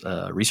this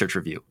research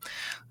review.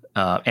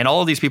 And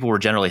all of these people were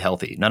generally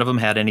healthy. None of them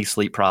had any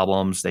sleep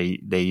problems. They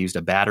used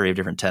a battery of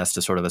different tests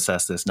to sort of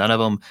assess this. None of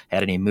them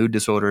had any mood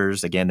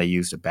disorders. Again, they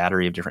used a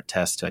battery of different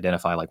tests to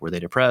identify were they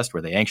depressed,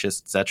 were they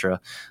anxious, etc.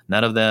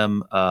 None of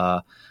them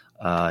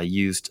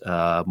used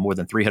more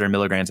than 300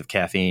 milligrams of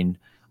caffeine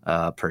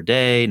per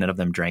day. None of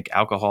them drank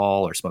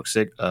alcohol or smoked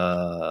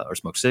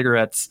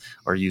cigarettes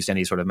or used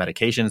any sort of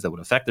medications that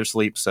would affect their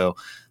sleep. So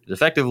it's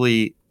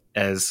effectively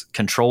as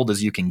controlled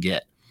as you can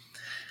get.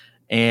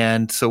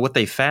 And so what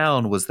they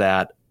found was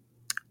that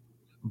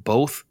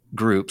both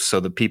groups, so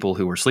the people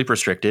who were sleep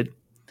restricted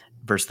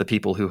versus the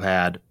people who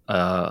had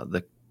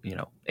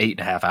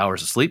 8.5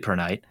 hours of sleep per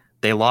night,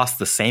 they lost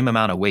the same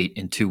amount of weight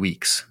in 2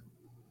 weeks.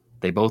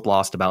 They both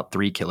lost about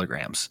 3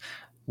 kilograms,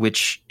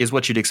 which is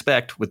what you'd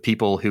expect with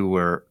people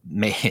who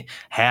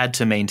had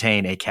to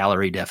maintain a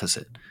calorie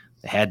deficit.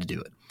 They had to do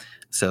it.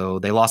 So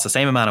they lost the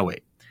same amount of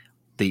weight.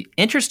 The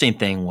interesting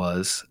thing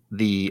was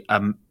the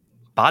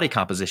body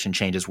composition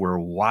changes were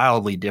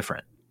wildly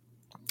different.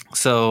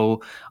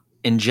 So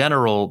in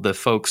general, the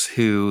folks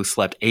who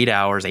slept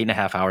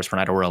 8.5 hours per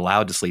night, or were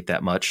allowed to sleep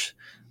that much,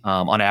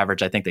 on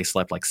average, I think they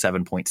slept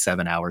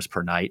 7.7 hours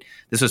per night.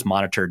 This was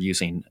monitored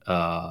using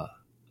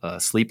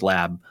sleep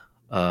lab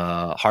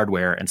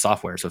hardware and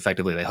software. So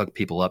effectively, they hook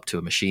people up to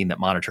a machine that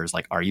monitors,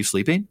 are you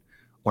sleeping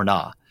or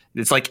not?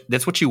 It's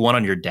that's what you want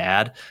on your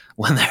dad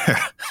when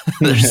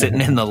they're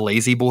sitting in the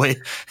lazy boy.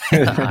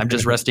 I'm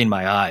just resting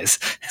my eyes.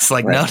 It's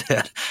right. No,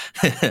 Dad,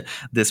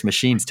 this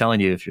machine's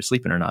telling you if you're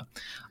sleeping or not.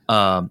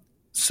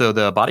 So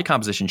the body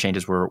composition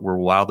changes were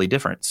wildly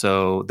different.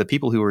 So the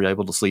people who were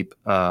able to sleep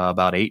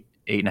about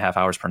 8.5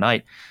 hours per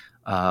night,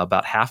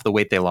 about half the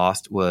weight they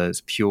lost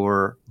was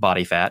pure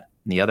body fat,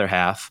 and the other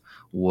half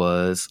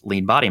was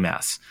lean body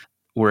mass.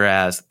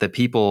 Whereas the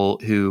people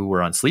who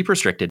were on sleep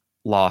restricted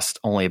lost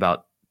only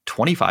about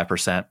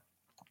 25%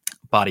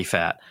 body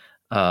fat,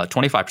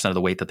 25% of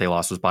the weight that they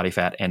lost was body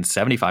fat, and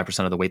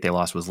 75% of the weight they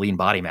lost was lean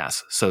body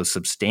mass. So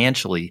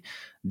substantially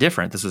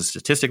different. This was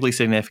statistically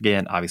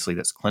significant. Obviously,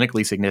 that's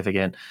clinically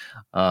significant.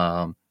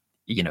 And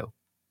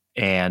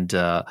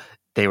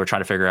they were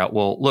trying to figure out,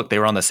 well, look, they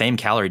were on the same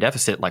calorie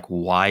deficit. Like,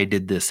 why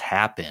did this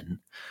happen?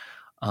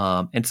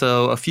 And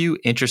so a few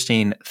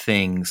interesting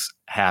things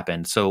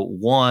happened. So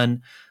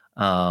one,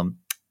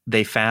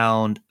 they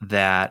found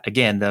that,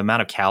 again, the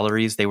amount of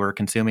calories they were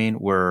consuming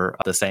were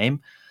the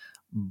same,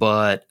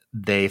 but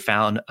they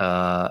found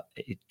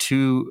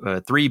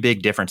three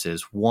big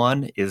differences.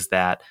 One is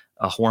that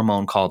a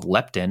hormone called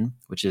leptin,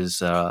 which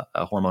is a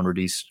hormone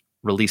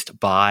released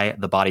by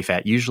the body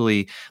fat.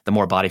 Usually, the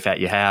more body fat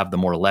you have, the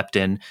more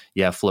leptin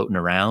you have floating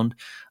around.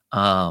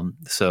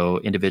 So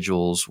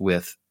individuals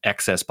with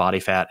excess body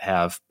fat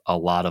have a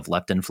lot of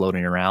leptin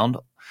floating around.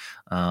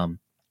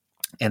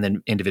 And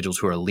then individuals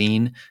who are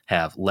lean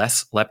have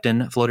less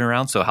leptin floating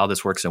around. So how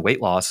this works in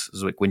weight loss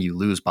is like when you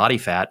lose body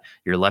fat,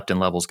 your leptin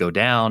levels go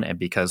down. And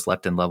because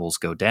leptin levels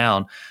go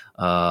down,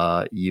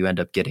 you end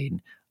up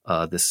getting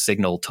this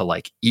signal to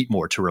like eat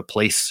more, to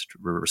replace, to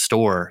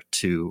restore,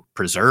 to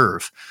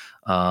preserve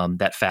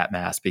that fat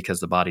mass, because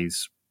the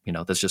body's,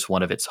 that's just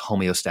one of its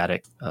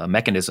homeostatic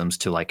mechanisms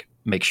to like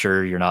make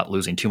sure you're not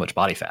losing too much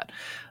body fat.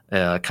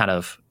 Kind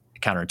of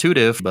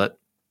counterintuitive, but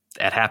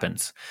that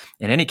happens.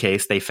 In any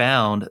case, they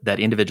found that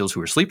individuals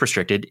who were sleep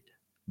restricted,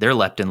 their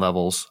leptin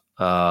levels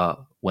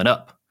went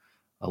up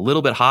a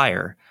little bit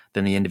higher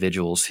than the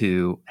individuals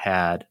who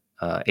had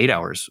 8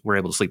 hours, were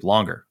able to sleep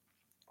longer.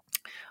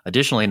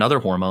 Additionally, another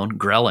hormone,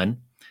 ghrelin,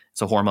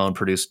 it's a hormone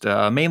produced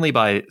mainly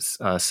by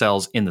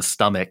cells in the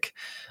stomach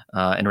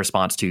in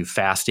response to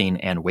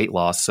fasting and weight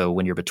loss. So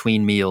when you're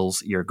between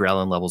meals, your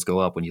ghrelin levels go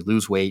up. When you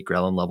lose weight,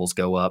 ghrelin levels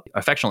go up,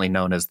 affectionately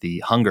known as the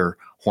hunger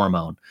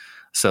hormone.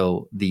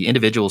 So the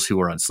individuals who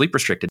were on sleep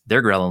restricted,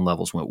 their ghrelin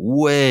levels went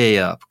way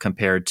up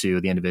compared to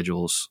the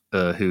individuals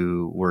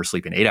who were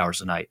sleeping 8 hours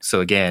a night.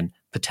 So again,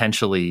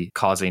 potentially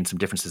causing some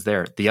differences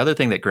there. The other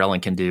thing that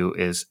ghrelin can do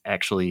is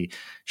actually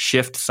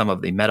shift some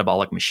of the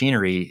metabolic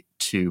machinery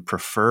to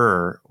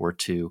prefer or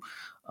to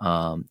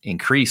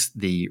increase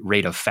the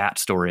rate of fat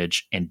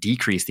storage and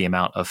decrease the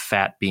amount of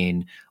fat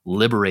being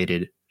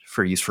liberated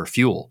for use for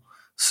fuel.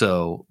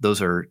 So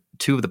those are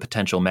two of the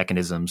potential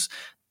mechanisms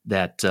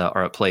that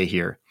are at play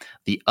here.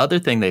 The other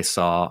thing they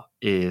saw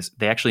is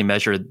they actually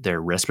measured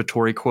their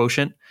respiratory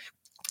quotient,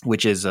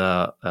 which is,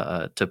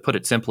 to put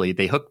it simply,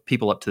 they hook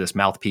people up to this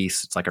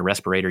mouthpiece. It's like a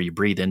respirator. You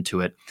breathe into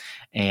it,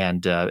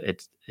 and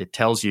it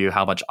tells you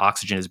how much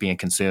oxygen is being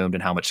consumed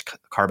and how much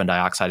carbon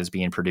dioxide is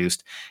being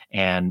produced.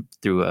 And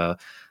through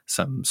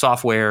some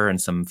software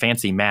and some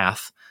fancy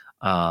math,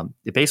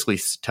 it basically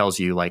tells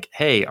you like,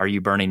 hey, are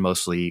you burning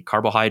mostly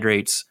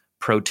carbohydrates,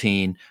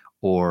 protein,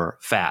 or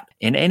fat?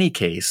 In any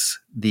case,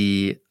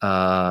 the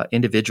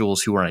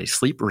individuals who were on a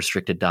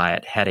sleep-restricted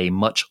diet had a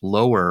much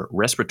lower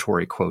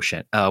respiratory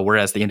quotient,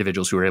 whereas the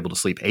individuals who were able to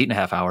sleep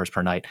 8.5 hours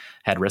per night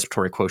had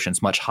respiratory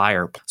quotients much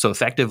higher. So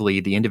effectively,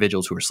 the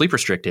individuals who were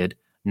sleep-restricted,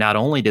 not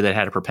only did they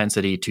have a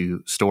propensity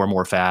to store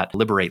more fat,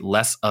 liberate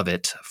less of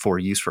it for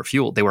use for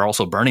fuel, they were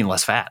also burning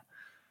less fat,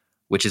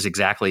 which is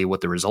exactly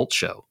what the results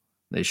show.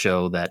 They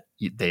show that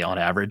they, on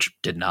average,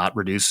 did not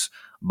reduce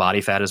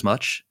body fat as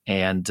much,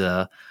 and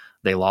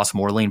they lost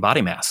more lean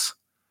body mass.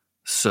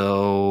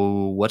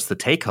 So what's the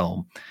take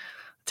home?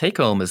 Take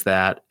home is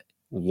that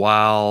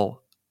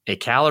while a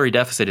calorie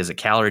deficit is a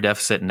calorie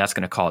deficit and that's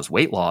going to cause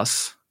weight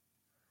loss,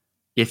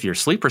 if you're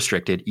sleep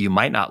restricted, you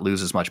might not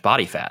lose as much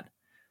body fat,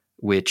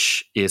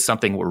 which is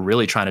something we're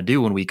really trying to do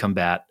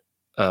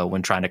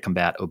when trying to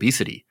combat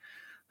obesity.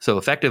 So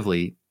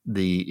effectively,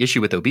 the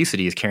issue with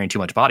obesity is carrying too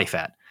much body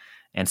fat.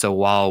 And so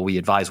while we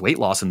advise weight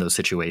loss in those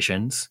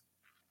situations,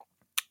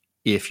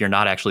 if you're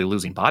not actually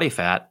losing body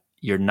fat,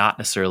 you're not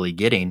necessarily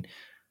getting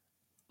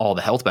all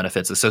the health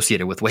benefits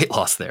associated with weight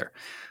loss there.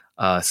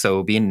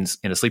 So being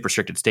in a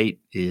sleep-restricted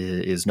state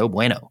is no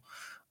bueno,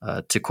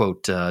 to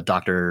quote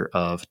Doctor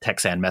of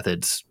Texan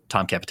Methods,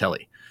 Tom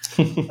Capitelli.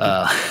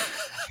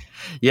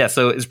 Yeah,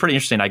 so it's pretty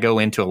interesting. I go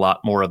into a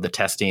lot more of the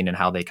testing and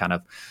how they kind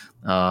of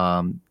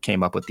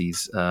came up with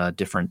these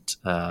different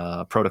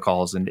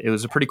protocols, and it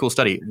was a pretty cool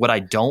study. What I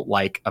don't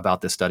like about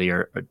this study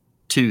are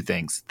two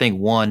things. Thing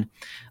one,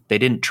 they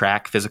didn't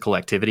track physical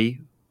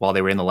activity while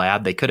they were in the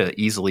lab. They could have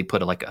easily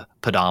put like a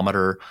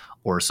pedometer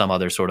or some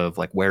other sort of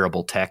like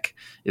wearable tech.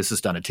 This was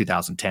done in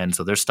 2010.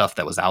 So there's stuff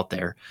that was out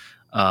there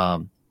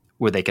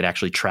where they could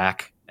actually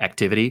track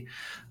activity,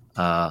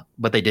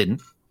 but they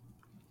didn't.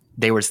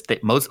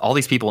 All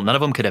these people, none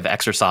of them could have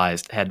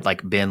exercised, had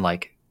like been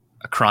like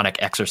a chronic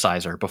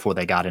exerciser before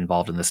they got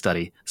involved in the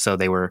study. So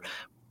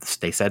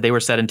they said they were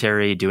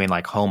sedentary, doing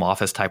like home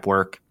office type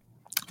work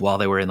while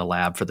they were in the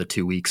lab for the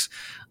 2 weeks.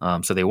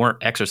 So they weren't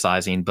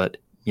exercising, but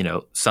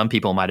some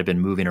people might have been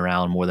moving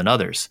around more than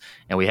others.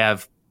 And we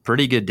have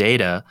pretty good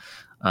data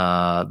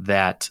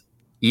that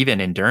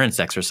even endurance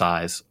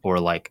exercise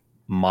or like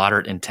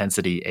moderate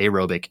intensity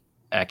aerobic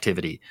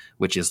activity,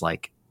 which is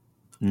like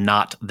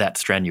not that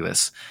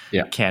strenuous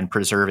can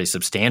preserve a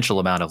substantial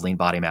amount of lean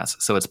body mass.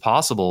 So it's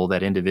possible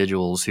that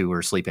individuals who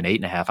were sleeping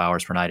 8.5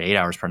 hours per night, 8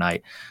 hours per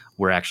night,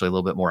 were actually a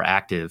little bit more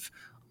active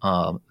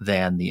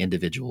than the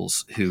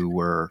individuals who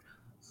were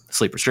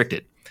sleep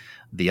restricted.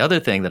 The other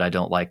thing that I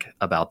don't like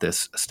about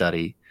this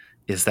study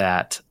is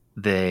that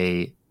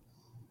they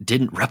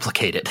didn't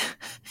replicate it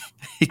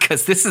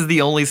because this is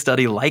the only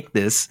study like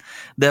this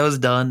that was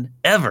done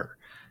ever.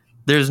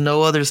 There's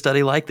no other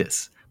study like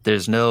this.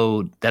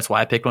 That's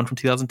why I picked one from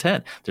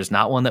 2010. There's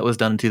not one that was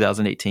done in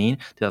 2018,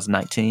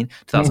 2019,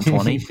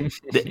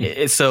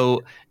 2020.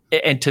 So,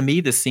 and to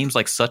me, this seems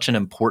like such an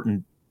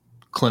important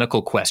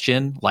clinical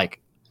question. Like,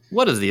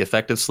 what is the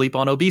effect of sleep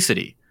on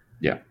obesity?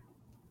 Yeah.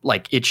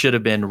 Like, it should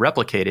have been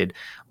replicated,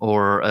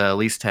 or at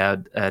least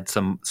had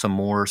some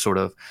more sort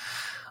of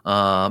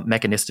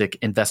mechanistic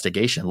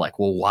investigation. Like,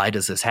 well, why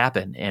does this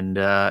happen? And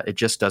it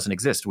just doesn't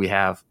exist. We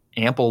have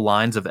ample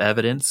lines of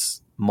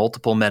evidence,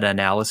 multiple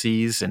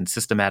meta-analyses and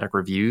systematic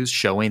reviews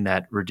showing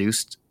that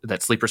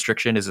sleep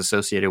restriction is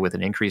associated with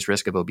an increased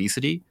risk of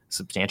obesity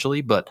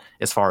substantially. But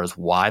as far as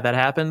why that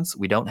happens,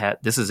 we don't have.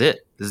 This is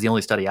it. This is the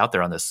only study out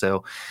there on this.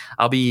 So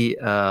I'll be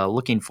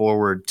looking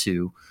forward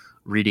to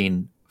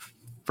reading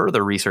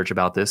further research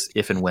about this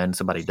if and when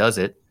somebody does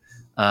it.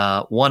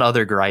 One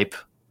other gripe,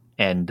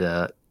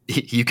 and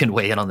you can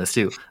weigh in on this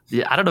too.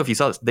 I don't know if you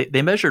saw this.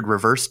 They measured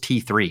reverse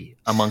T3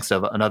 amongst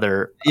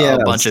another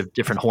bunch of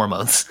different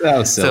hormones. That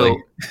was silly.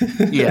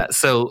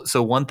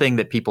 So one thing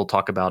that people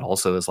talk about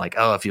also is like,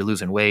 oh, if you're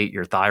losing weight,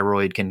 your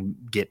thyroid can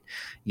get,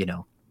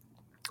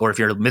 or if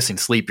you're missing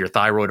sleep, your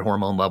thyroid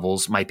hormone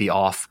levels might be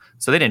off.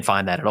 So they didn't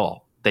find that at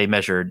all. They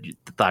measured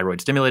the thyroid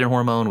stimulating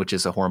hormone, which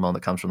is a hormone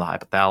that comes from the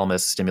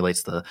hypothalamus,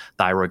 stimulates the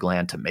thyroid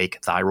gland to make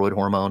thyroid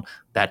hormone.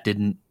 That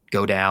didn't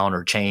go down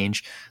or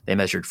change. They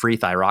measured free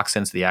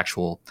thyroxine, the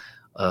actual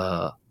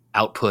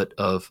output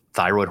of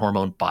thyroid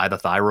hormone by the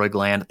thyroid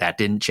gland. That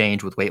didn't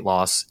change with weight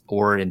loss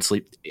or in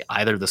sleep,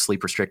 either the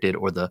sleep restricted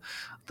or the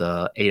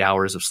 8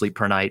 hours of sleep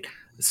per night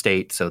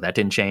state. So that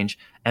didn't change.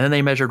 And then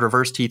they measured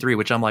reverse T3,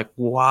 which I'm like,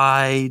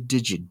 why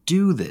did you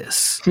do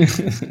this?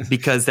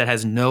 Because that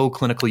has no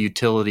clinical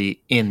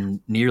utility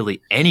in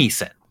nearly any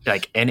sense,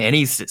 like in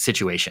any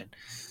situation.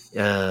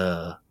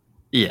 Yeah.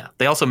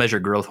 They also measure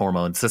growth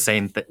hormone. It's the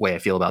same way I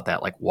feel about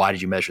that. Like, why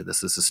did you measure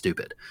this? This is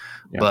stupid.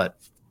 Yeah. But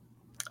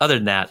other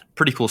than that,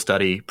 pretty cool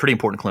study, pretty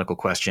important clinical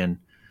question.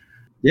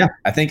 Yeah,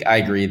 I think I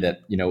agree that,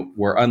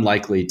 we're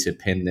unlikely to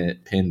pin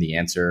the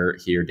answer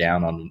here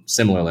down on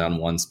similarly on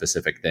one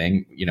specific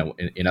thing.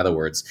 In other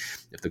words,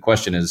 if the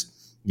question is,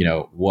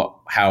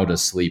 how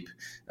does sleep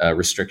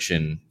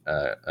restriction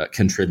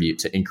contribute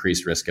to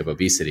increased risk of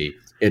obesity?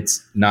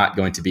 It's not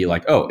going to be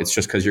like, oh, it's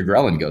just because your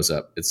ghrelin goes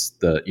up. It's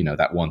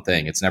that one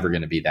thing. It's never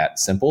going to be that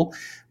simple.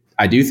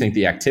 I do think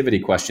the activity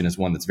question is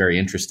one that's very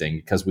interesting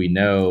because we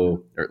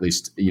know, or at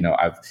least,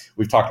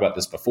 we've talked about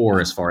this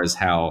before as far as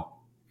how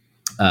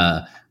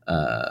in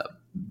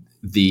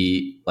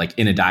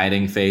a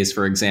dieting phase,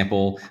 for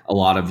example, a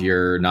lot of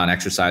your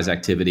non-exercise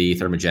activity,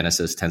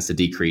 thermogenesis tends to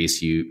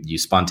decrease. You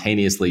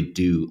spontaneously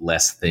do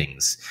less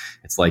things.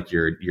 It's like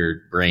your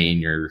brain,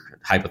 your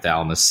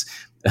hypothalamus,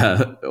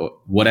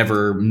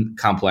 whatever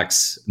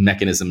complex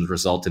mechanisms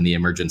result in the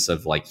emergence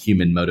of like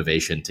human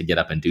motivation to get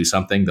up and do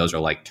something. Those are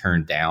like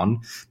turned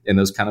down in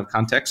those kind of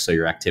contexts. So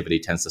your activity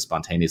tends to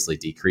spontaneously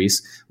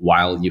decrease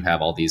while you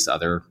have all these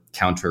other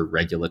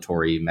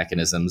counter-regulatory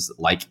mechanisms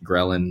like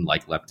ghrelin,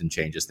 like leptin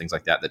changes, things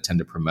like that tend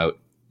to promote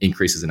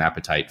increases in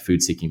appetite,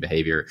 food-seeking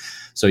behavior.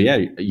 So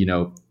yeah,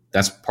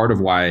 that's part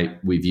of why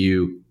we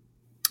view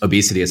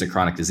obesity as a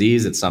chronic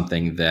disease. It's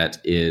something that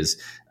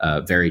is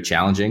very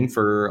challenging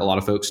for a lot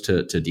of folks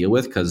to deal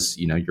with because,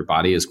 your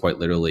body is quite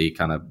literally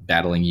kind of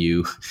battling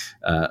you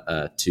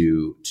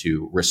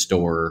to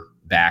restore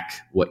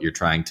back what you're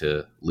trying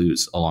to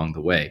lose along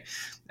the way.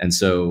 And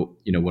so,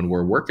 when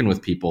we're working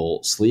with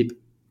people, sleep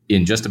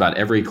in just about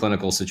every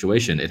clinical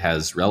situation, it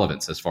has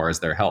relevance as far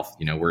as their health.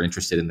 We're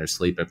interested in their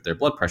sleep if their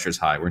blood pressure is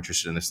high. We're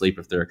interested in their sleep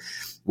if their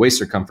waist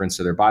circumference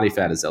or their body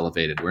fat is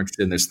elevated. We're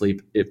interested in their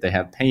sleep if they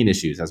have pain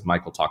issues, as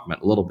Michael talked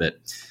about a little bit.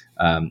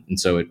 And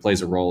so it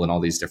plays a role in all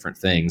these different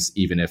things,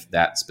 even if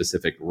that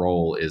specific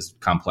role is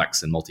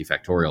complex and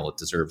multifactorial. It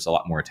deserves a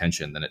lot more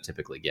attention than it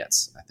typically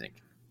gets, I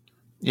think.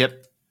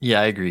 Yep.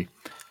 Yeah, I agree.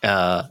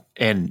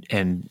 And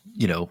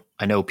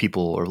I know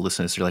people or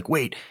listeners are like,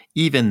 wait,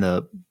 even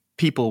the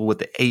people with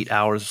the 8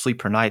 hours of sleep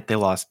per night, they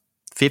lost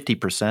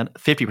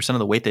 50% of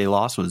the weight they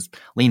lost was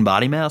lean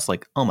body mass.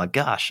 Like, oh my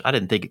gosh, I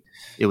didn't think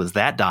it was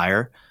that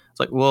dire. It's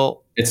like,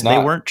 well, it's not. They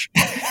weren't.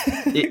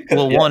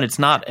 One, it's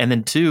not. And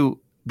then two,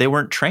 they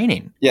weren't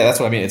training. Yeah, that's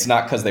what I mean. It's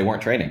not because they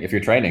weren't training. If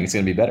you're training, it's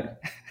going to be better.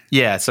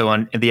 Yeah. So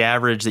on the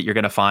average that you're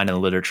going to find in the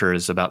literature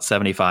is about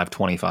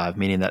 75-25,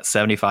 meaning that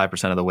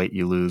 75% of the weight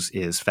you lose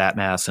is fat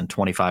mass and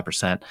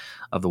 25%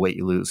 of the weight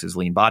you lose is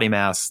lean body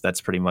mass. That's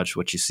pretty much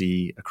what you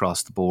see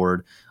across the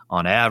board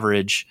on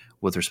average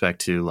with respect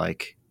to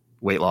like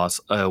weight loss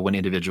when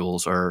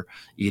individuals are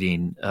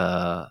eating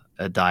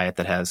a diet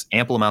that has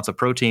ample amounts of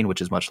protein,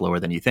 which is much lower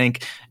than you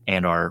think,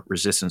 and are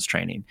resistance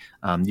training.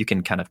 You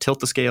can kind of tilt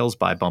the scales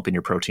by bumping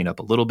your protein up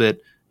a little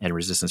bit and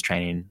resistance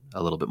training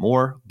a little bit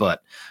more.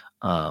 But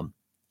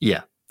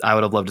yeah, I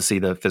would have loved to see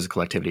the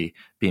physical activity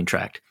being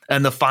tracked.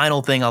 And the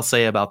final thing I'll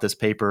say about this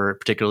paper,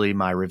 particularly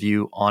my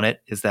review on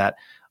it, is that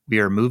we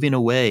are moving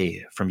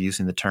away from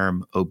using the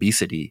term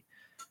obesity.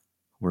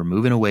 We're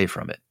moving away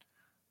from it.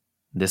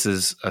 This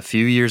is a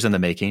few years in the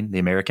making. The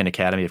American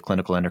Academy of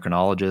Clinical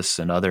Endocrinologists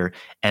and other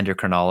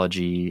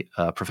endocrinology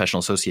professional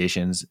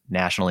associations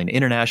nationally and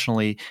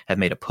internationally have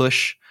made a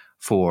push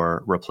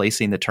for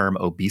replacing the term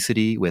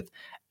obesity with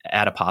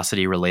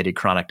adiposity-related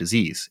chronic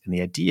disease. And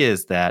the idea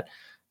is that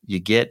you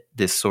get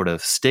this sort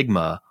of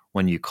stigma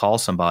when you call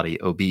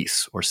somebody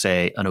obese, or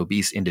say an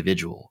obese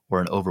individual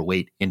or an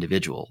overweight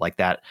individual, like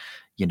that,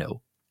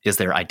 is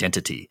their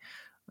identity,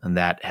 and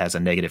that has a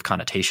negative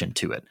connotation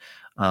to it.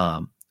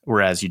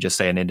 Whereas you just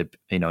say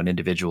an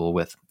individual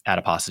with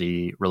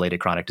adiposity-related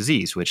chronic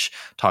disease, which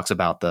talks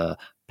about the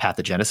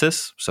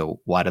pathogenesis. So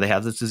why do they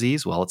have this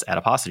disease? Well, it's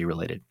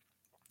adiposity-related,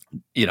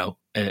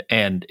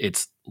 and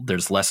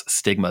there's less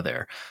stigma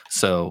there.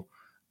 So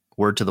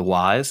word to the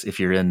wise, if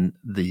you're in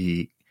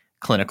the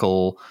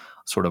clinical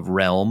sort of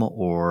realm,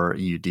 or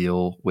you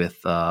deal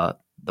with the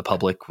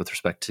public with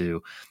respect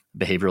to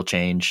behavioral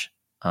change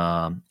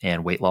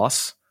and weight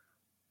loss,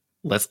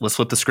 let's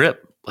flip the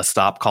script. Let's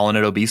stop calling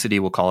it obesity.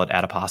 We'll call it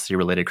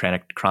adiposity-related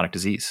chronic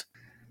disease.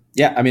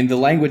 Yeah, I mean, the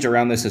language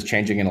around this is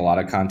changing in a lot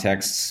of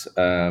contexts,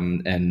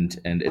 and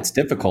it's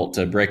difficult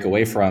to break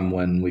away from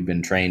when we've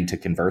been trained to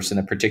converse in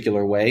a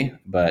particular way.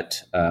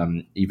 But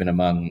even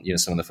among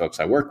some of the folks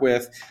I work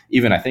with,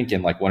 even I think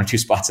in like one or two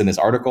spots in this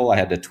article, I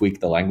had to tweak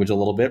the language a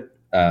little bit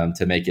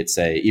to make it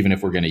say, even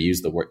if we're going to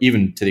use the word,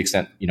 even to the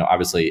extent,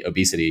 obviously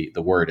obesity,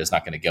 the word is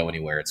not going to go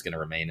anywhere. It's going to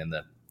remain in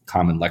the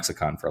common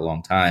lexicon for a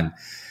long time.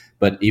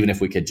 But even if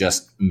we could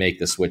just make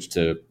the switch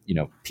to,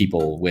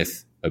 people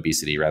with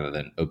obesity rather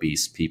than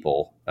obese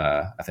people,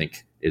 I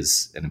think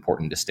is an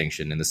important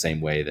distinction, in the same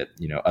way that,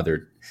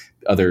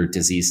 other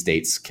disease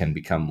states can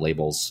become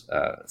labels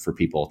for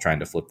people, trying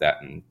to flip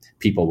that and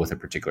people with a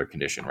particular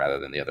condition rather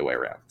than the other way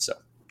around. So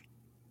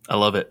I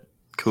love it.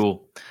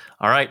 Cool.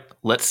 All right.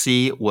 Let's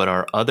see what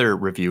our other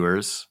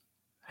reviewers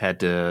have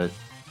to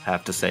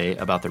say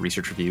about the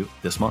research review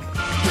this month.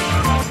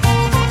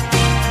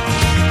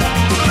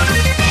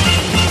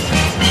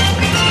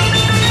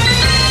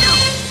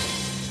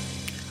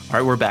 All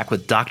right, we're back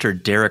with Dr.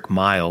 Derek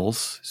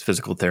Miles,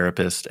 physical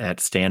therapist at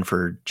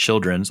Stanford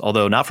Children's,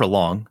 although not for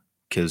long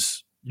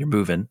because you're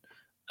moving.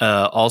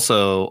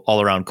 Also,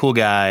 all-around cool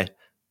guy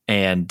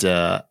and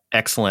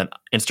excellent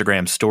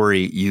Instagram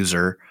story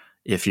user.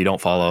 If you don't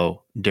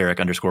follow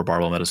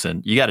Derek_Barbell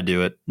Medicine, you got to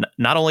do it.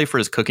 Not only for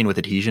his Cooking with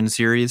Adhesion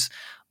series,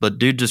 but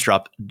dude's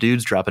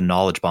dropping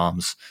knowledge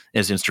bombs in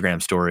his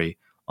Instagram story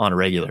on a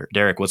regular.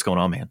 Derek, what's going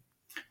on, man?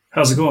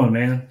 How's it going,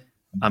 man?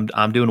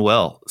 I'm doing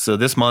well. So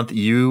this month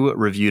you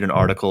reviewed an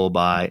article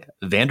by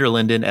Vander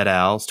Linden et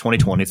al. It's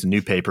 2020. It's a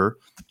new paper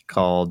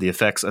called "The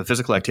Effects of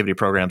Physical Activity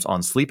Programs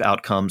on Sleep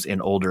Outcomes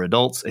in Older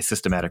Adults: A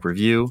Systematic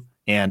Review."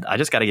 And I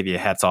just got to give you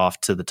hats off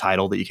to the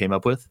title that you came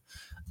up with.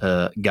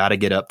 Got to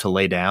get up to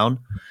lay down.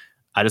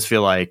 I just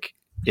feel like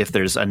if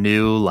there's a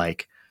new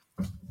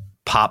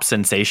pop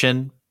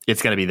sensation,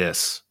 it's going to be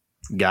this.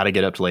 Got to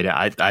get up to lay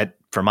down. I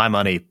for my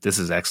money, this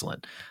is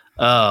excellent.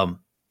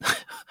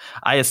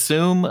 I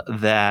assume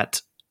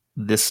that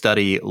this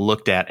study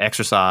looked at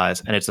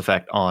exercise and its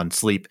effect on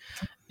sleep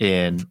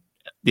in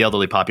the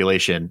elderly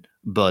population,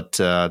 but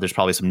there's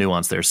probably some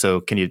nuance there.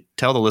 So can you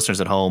tell the listeners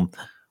at home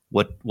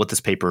what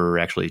this paper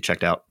actually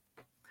checked out?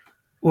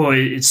 Well,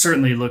 it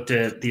certainly looked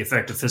at the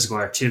effect of physical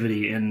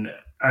activity, and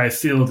I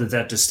feel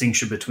that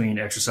distinction between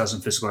exercise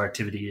and physical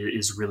activity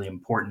is really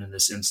important in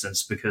this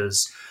instance,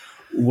 because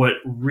what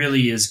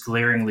really is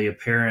glaringly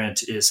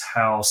apparent is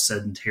how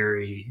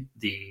sedentary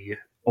the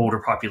older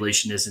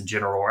population is in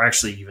general, or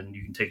actually even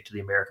you can take it to the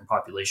American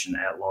population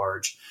at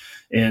large.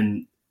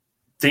 And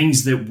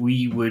things that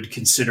we would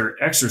consider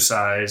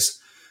exercise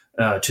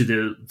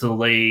to the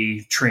lay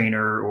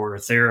trainer or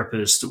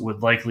therapist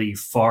would likely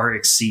far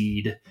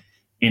exceed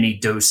any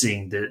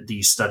dosing that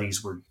these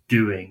studies were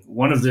doing.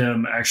 One of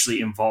them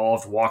actually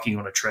involved walking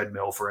on a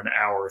treadmill for an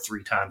hour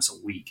 3 times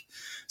a week.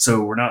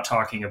 So we're not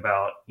talking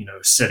about,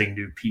 setting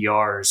new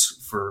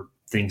PRs for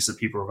things that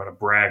people are going to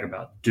brag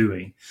about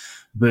doing.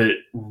 But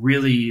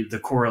really, the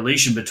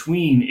correlation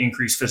between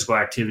increased physical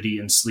activity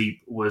and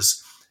sleep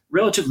was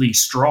relatively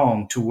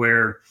strong, to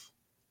where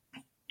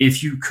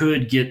if you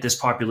could get this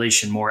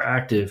population more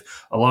active,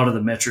 a lot of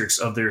the metrics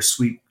of their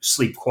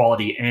sleep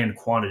quality and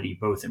quantity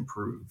both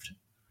improved.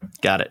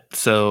 Got it.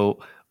 So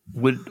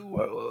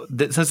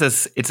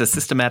since it's a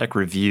systematic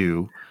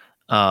review,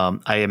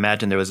 I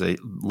imagine there was a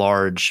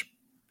large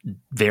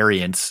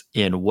variance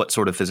in what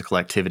sort of physical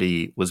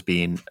activity was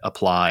being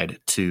applied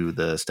to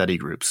the study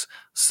groups.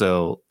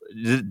 So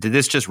did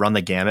this just run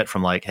the gamut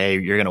from hey,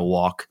 you're going to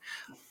walk,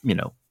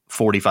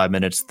 45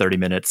 minutes, 30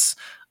 minutes,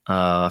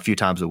 a few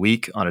times a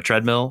week on a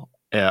treadmill,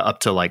 up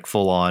to like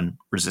full on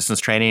resistance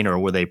training, or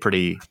were they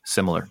pretty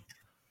similar?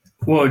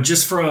 Well,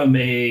 just from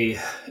a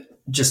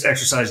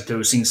exercise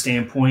dosing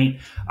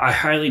standpoint, I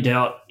highly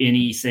doubt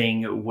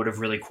anything would have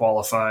really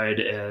qualified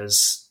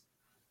as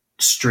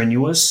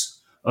strenuous.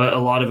 A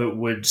lot of it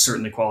would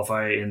certainly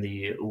qualify in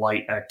the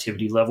light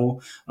activity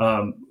level.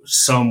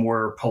 Some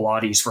were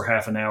Pilates for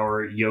half an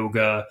hour,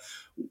 yoga.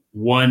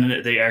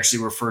 One they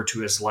actually refer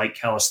to as light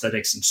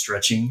calisthenics and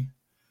stretching.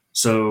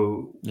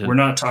 So we're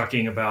not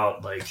talking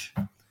about like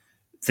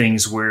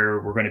things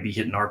where we're going to be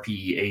hitting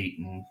RPE 8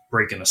 and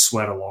breaking a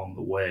sweat along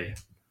the way.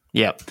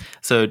 Yeah.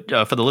 So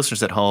for the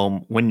listeners at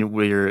home, when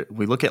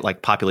we look at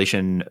like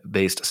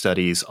population-based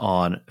studies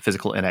on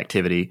physical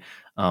inactivity,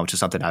 which is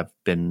something I've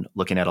been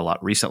looking at a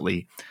lot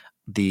recently,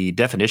 the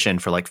definition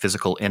for like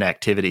physical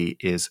inactivity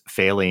is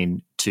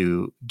failing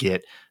to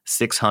get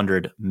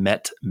 600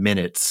 MET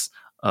minutes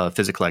of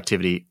physical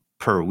activity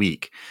per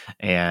week.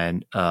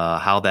 And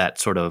how that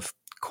sort of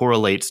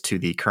correlates to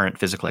the current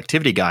physical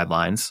activity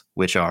guidelines,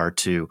 which are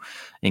to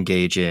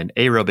engage in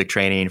aerobic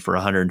training for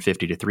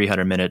 150 to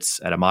 300 minutes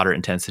at a moderate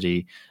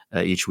intensity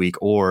each week,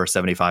 or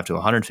 75 to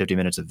 150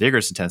 minutes of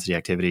vigorous intensity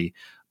activity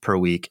per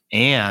week,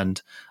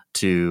 and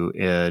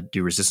to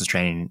do resistance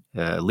training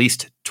at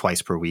least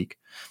twice per week.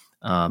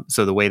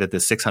 So the way that the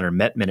 600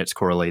 MET minutes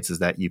correlates is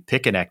that you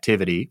pick an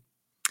activity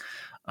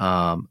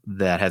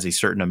that has a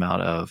certain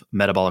amount of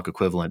metabolic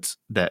equivalents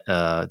that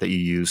you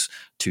use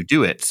to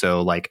do it.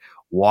 So like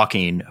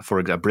walking, for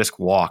a brisk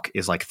walk,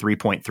 is like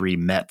 3.3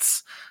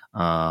 METs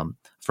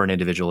for an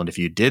individual. And if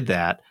you did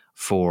that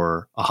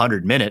for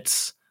 100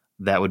 minutes,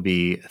 that would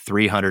be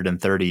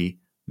 330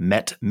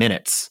 MET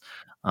minutes.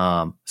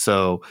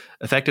 So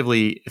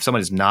effectively, if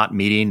someone is not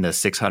meeting the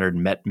 600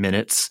 MET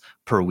minutes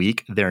per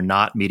week, they're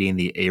not meeting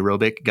the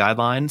aerobic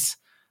guidelines,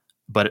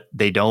 but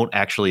they don't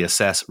actually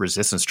assess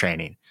resistance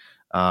training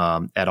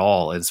at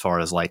all, as far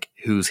as like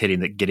who's getting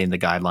the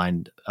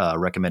guideline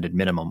recommended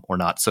minimum or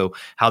not. So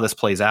how this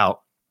plays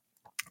out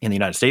in the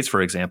United States,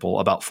 for example,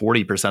 about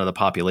 40% of the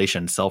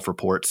population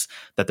self-reports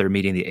that they're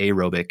meeting the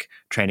aerobic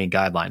training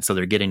guidelines. So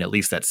they're getting at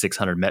least that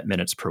 600 MET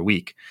minutes per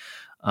week,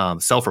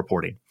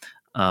 self-reporting.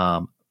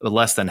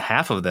 Less than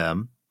half of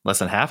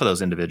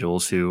those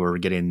individuals who are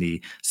getting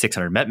the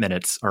 600 MET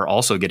minutes are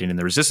also getting in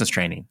the resistance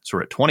training. So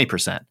we're at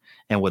 20%.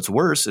 And what's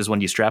worse is when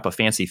you strap a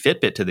fancy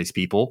Fitbit to these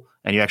people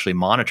and you actually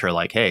monitor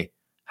like, hey,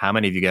 how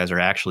many of you guys are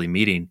actually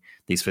meeting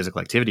these physical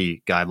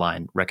activity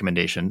guideline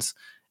recommendations?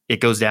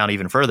 It goes down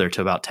even further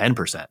to about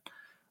 10%.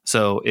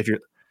 So if you're,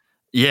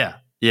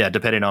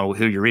 depending on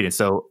who you're reading.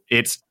 So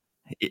it's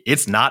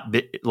not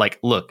like,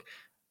 look,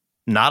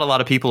 not a lot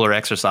of people are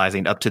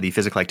exercising up to the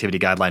physical activity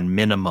guideline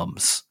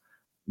minimums.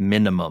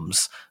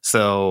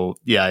 So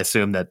I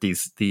assume that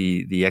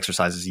the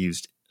exercises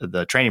used,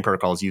 the training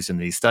protocols used in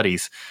these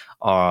studies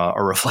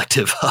are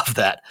reflective of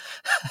that.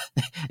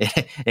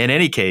 In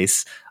any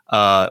case,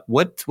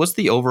 what's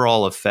the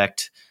overall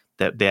effect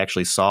that they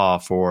actually saw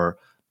for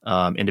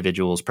older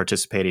individuals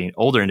participating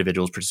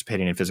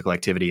in physical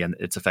activity and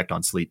its effect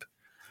on sleep?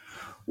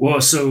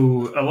 Well,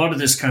 so a lot of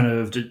this kind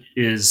of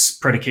is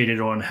predicated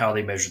on how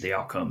they measure the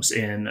outcomes.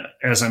 And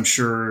as I'm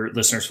sure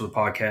listeners for the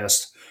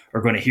podcast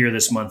are going to hear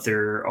this month,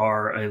 there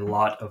are a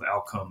lot of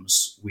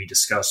outcomes we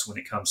discuss when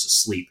it comes to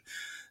sleep.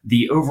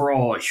 The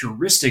overall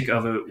heuristic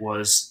of it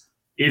was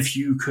if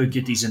you could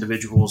get these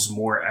individuals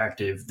more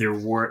active, there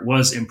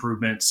was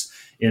improvements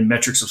in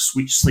metrics of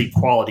sleep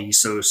quality,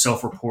 so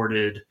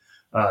self-reported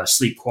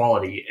sleep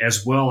quality,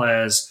 as well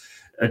as,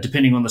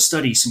 depending on the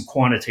study, some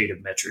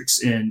quantitative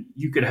metrics. And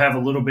you could have a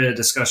little bit of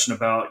discussion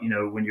about,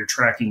 when you're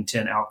tracking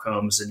 10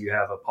 outcomes and you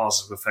have a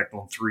positive effect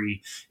on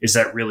 3, is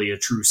that really a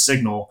true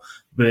signal?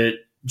 But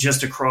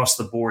just across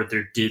the board,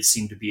 there did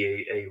seem to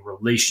be a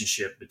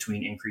relationship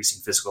between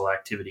increasing physical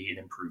activity and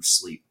improved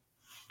sleep.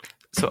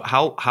 So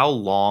how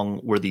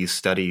long were these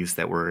studies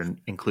that were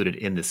included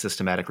in the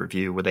systematic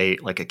review? Were they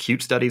like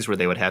acute studies where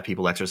they would have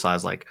people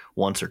exercise like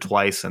once or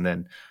twice and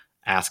then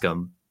ask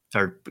them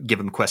or give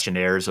them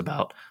questionnaires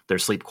about their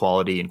sleep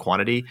quality and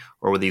quantity?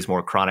 Or were these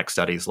more chronic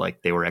studies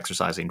like they were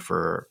exercising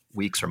for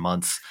weeks or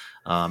months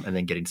and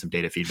then getting some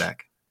data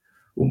feedback?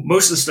 Well,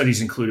 most of the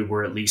studies included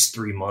were at least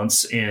 3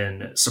 months,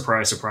 and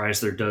surprise,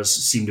 surprise, there does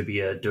seem to be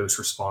a dose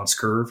response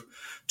curve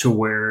to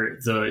where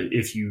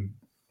if you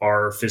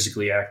are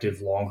physically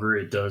active longer,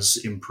 it does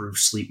improve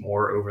sleep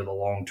more over the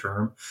long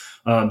term.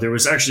 There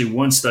was actually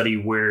one study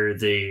where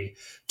they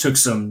took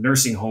some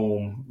nursing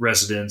home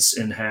residents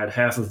and had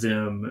half of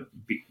them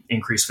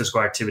increase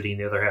physical activity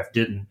and the other half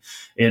didn't.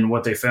 And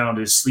what they found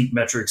is sleep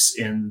metrics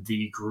in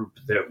the group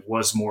that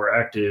was more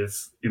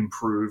active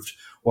improved,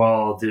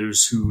 while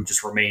those who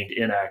just remained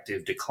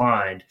inactive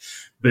declined.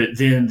 But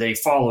then they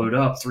followed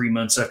up 3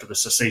 months after the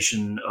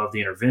cessation of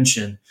the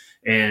intervention.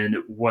 And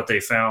what they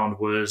found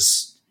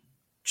was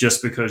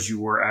just because you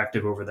were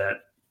active over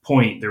that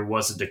point, there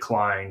was a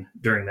decline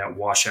during that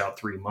washout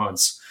 3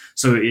 months.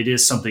 So it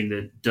is something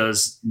that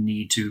does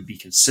need to be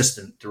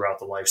consistent throughout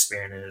the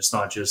lifespan. And it's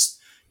not just,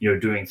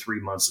 doing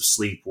 3 months of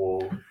sleep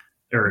or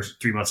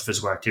 3 months of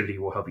physical activity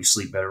will help you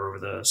sleep better over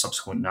the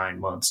subsequent 9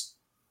 months.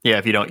 Yeah,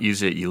 if you don't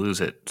use it, you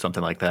lose it,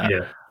 something like that.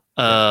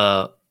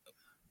 Yeah.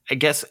 I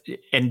guess,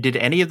 and did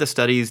any of the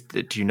studies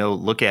that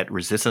look at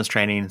resistance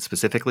training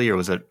specifically, or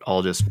was it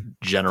all just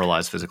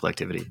generalized physical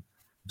activity?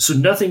 So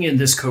nothing in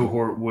this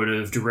cohort would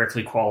have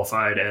directly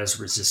qualified as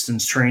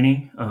resistance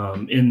training.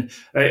 And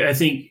I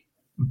think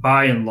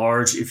by and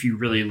large, if you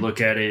really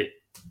look at it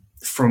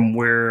from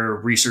where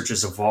research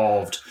has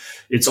evolved,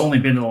 it's only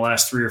been in the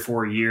last 3 or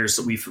 4 years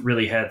that we've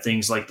really had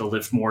things like the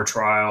Lift More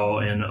trial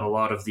and a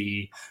lot of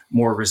the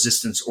more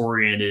resistance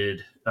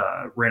oriented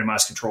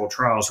randomized controlled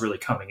trials really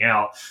coming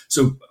out.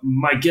 So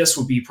my guess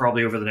would be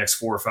probably over the next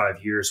 4 or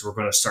 5 years, we're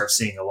going to start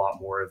seeing a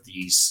lot more of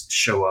these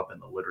show up in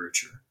the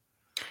literature.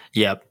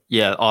 Yeah.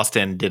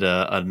 Austin did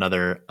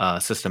another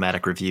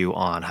systematic review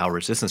on how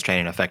resistance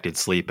training affected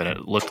sleep, and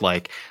it looked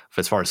like,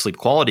 as far as sleep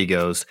quality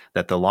goes,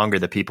 that the longer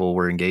the people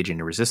were engaging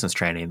in resistance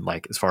training,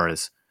 like as far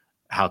as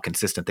how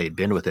consistent they'd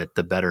been with it,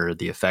 the better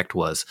the effect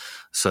was.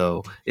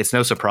 So it's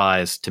no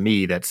surprise to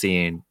me that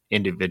seeing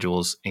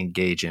individuals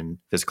engage in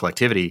physical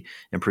activity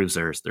improves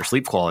their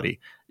sleep quality.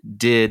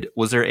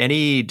 Was there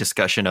any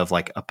discussion of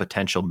like a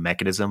potential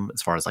mechanism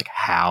as far as like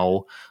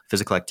how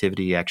physical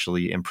activity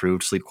actually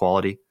improved sleep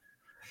quality?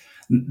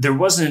 There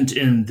wasn't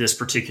in this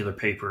particular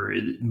paper.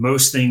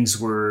 Most things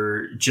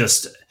were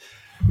just,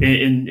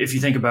 and if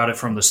you think about it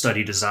from the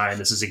study design,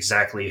 this is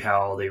exactly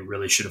how they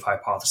really should have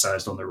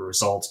hypothesized on their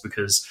results,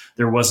 because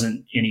there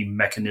wasn't any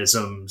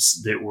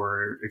mechanisms that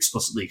were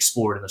explicitly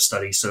explored in the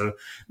study. So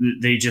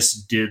they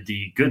just did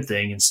the good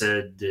thing and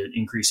said that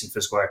increasing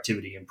physical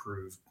activity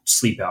improved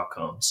sleep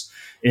outcomes.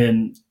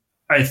 And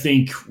I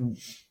think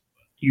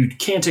you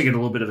can take it a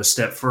little bit of a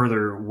step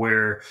further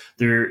where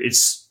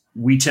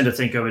we tend to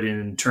think of it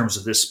in terms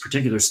of this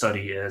particular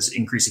study as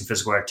increasing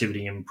physical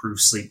activity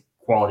improves sleep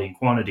quality and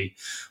quantity,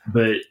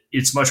 but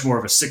it's much more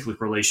of a cyclic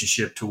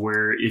relationship to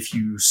where if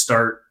you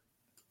start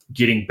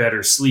getting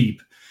better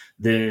sleep,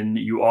 then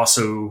you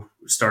also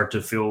start to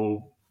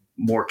feel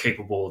more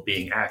capable of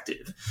being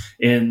active.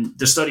 And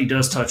the study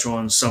does touch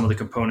on some of the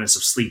components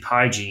of sleep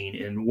hygiene.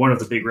 And one of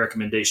the big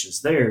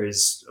recommendations there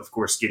is, of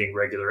course, getting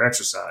regular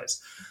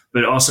exercise,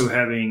 but also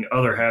having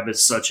other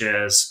habits such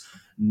as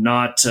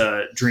not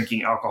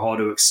drinking alcohol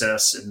to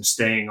excess and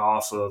staying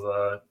off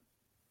of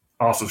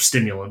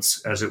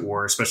stimulants, as it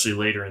were, especially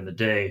later in the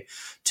day,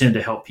 tend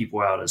to help people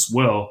out as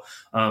well.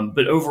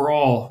 But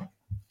overall,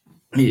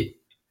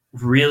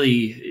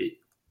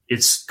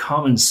 it's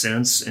common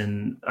sense.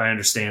 And I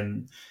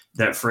understand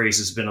that phrase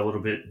has been a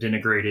little bit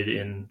denigrated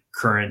in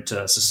current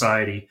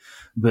society,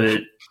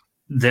 but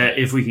that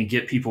if we can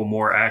get people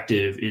more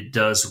active, it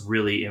does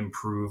really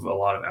improve a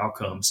lot of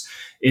outcomes.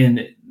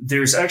 And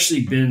there's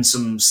actually been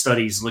some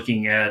studies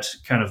looking at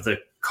kind of the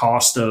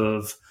cost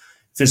of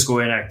physical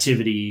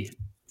inactivity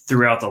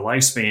throughout the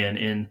lifespan.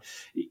 And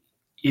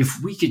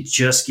if we could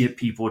just get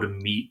people to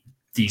meet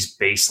these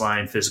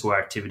baseline physical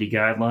activity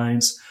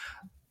guidelines,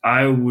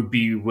 I would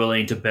be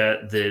willing to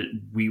bet that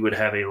we would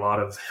have a lot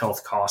of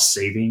health cost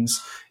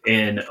savings,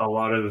 and a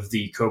lot of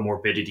the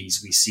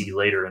comorbidities we see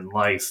later in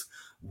life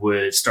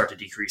would start to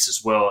decrease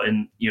as well.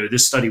 And,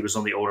 this study was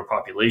on the older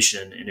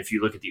population. And if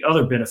you look at the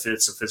other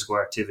benefits of physical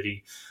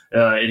activity,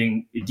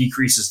 it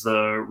decreases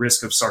the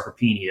risk of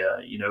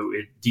sarcopenia.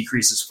 It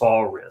decreases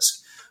fall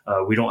risk.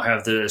 We don't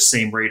have the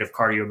same rate of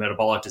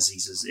cardiometabolic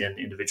diseases in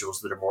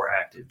individuals that are more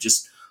active.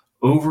 Just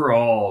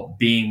overall,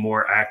 being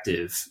more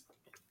active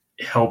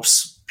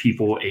helps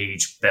people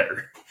age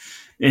better.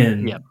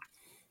 And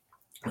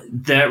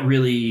that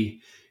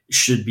really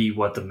should be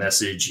what the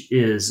message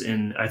is.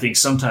 And I think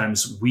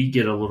sometimes we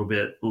get a little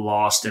bit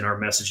lost in our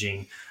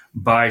messaging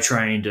by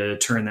trying to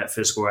turn that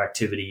physical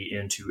activity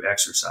into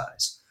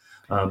exercise,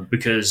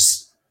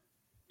 because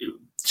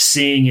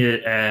seeing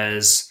it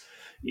as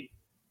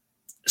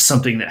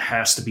something that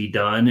has to be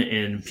done,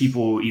 and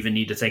people even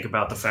need to think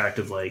about the fact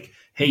of like,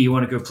 hey, you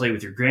want to go play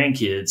with your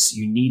grandkids,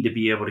 you need to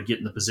be able to get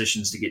in the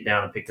positions to get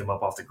down and pick them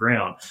up off the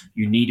ground.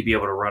 You need to be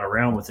able to run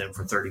around with them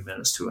for 30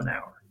 minutes to an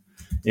hour.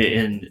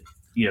 And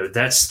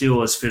that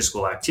still is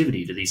physical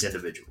activity to these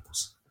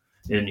individuals.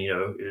 And,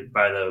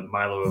 by the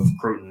Milo of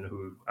Croton,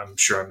 who I'm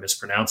sure I'm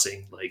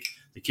mispronouncing, like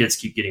the kids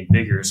keep getting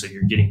bigger. So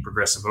you're getting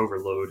progressive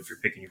overload. If you're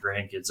picking your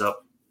grandkids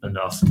up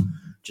enough,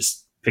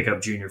 just pick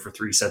up Junior for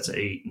 3 sets of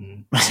 8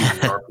 and see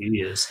what your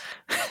RPE is.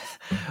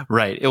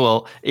 Right.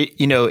 Well,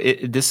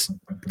 this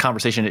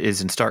conversation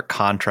is in stark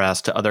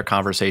contrast to other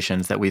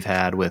conversations that we've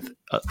had with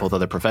both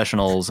other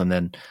professionals, and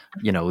then,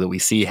 that we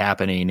see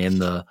happening in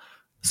the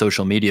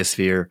social media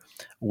sphere,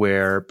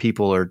 where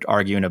people are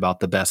arguing about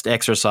the best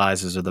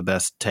exercises or the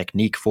best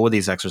technique for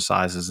these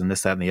exercises and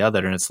this, that, and the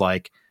other. And it's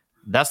like,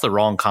 that's the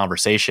wrong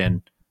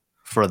conversation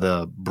for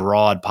the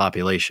broad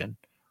population.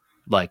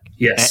 Like,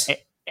 yes.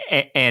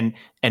 And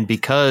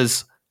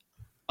because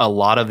a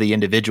lot of the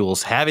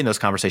individuals having those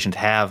conversations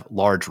have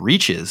large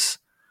reaches,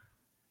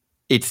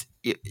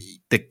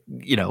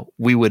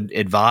 we would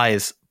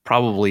advise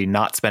probably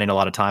not spending a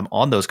lot of time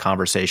on those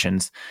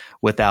conversations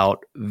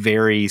without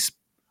very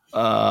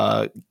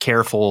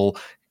careful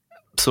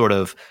sort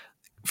of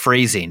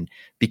phrasing,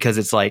 because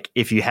it's like,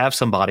 if you have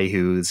somebody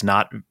who's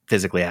not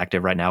physically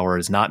active right now or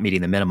is not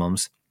meeting the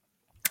minimums,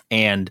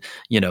 and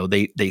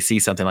they see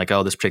something like,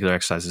 oh, this particular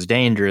exercise is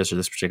dangerous or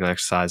this particular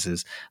exercise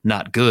is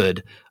not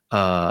good,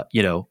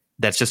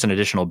 that's just an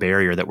additional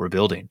barrier that we're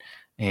building.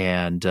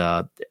 And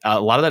a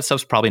lot of that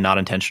stuff's probably not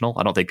intentional.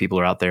 I don't think people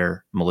are out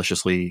there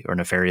maliciously or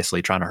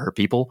nefariously trying to hurt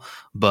people,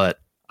 but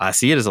I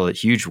see it as a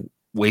huge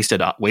waste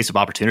of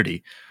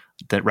opportunity,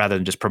 that rather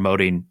than just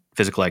promoting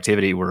physical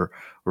activity, we're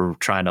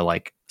trying to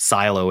like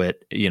silo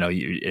it,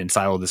 and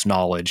silo this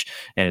knowledge.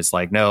 And it's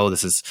like, no,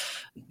 this is,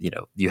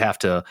 you have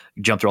to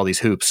jump through all these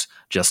hoops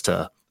just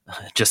to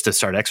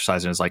start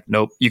exercising. It's like,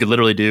 nope, you could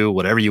literally do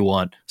whatever you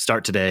want,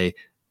 start today,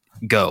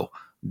 go,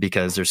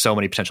 because there's so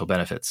many potential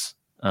benefits.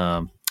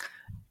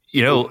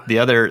 The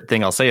other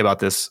thing I'll say about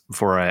this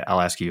before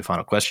I'll ask you a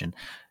final question,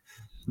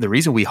 the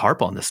reason we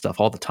harp on this stuff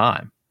all the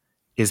time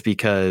is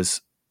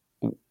because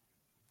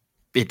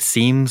it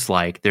seems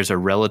like there's a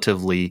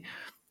relatively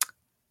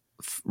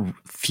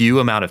few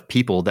amount of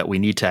people that we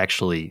need to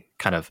actually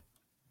kind of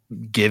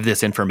give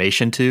this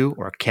information to,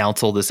 or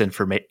counsel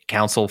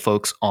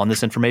folks on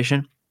this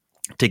information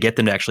to get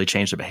them to actually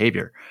change the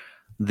behavior.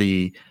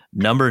 The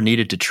number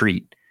needed to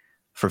treat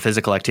for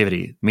physical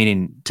activity,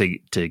 meaning to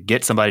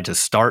get somebody to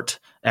start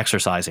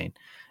exercising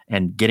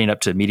and getting up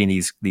to meeting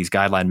these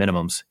guideline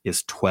minimums,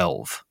 is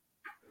 12.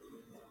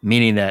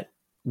 Meaning that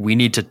we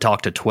need to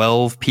talk to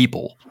 12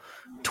 people,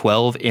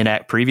 12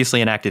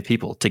 previously inactive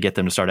people, to get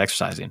them to start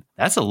exercising.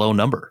 That's a low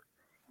number.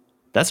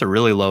 That's a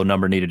really low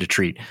number needed to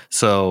treat.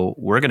 So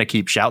we're going to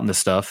keep shouting this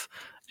stuff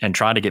and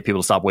trying to get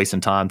people to stop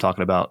wasting time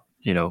talking about,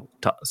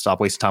 stop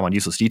wasting time on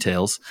useless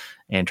details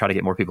and try to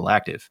get more people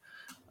active.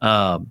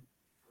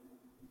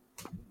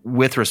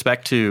 With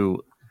respect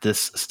to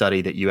this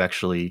study that you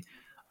actually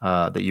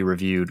that you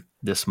reviewed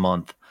this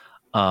month,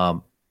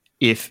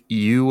 if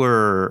you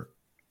were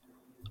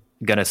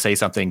going to say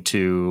something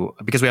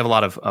because we have a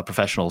lot of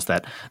professionals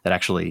that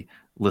actually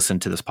listen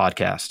to this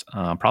podcast,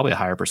 probably a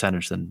higher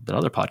percentage than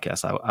other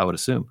podcasts, I would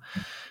assume.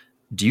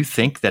 Do you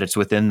think that it's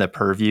within the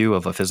purview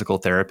of a physical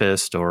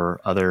therapist or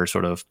other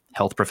sort of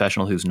health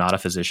professional who's not a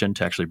physician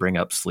to actually bring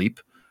up sleep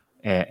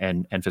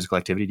and physical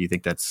activity? Do you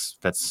think that's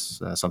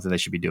something they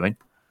should be doing?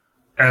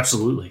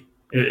 Absolutely.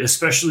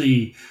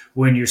 Especially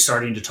when you're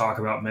starting to talk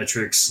about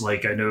metrics.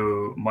 Like, I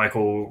know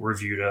Michael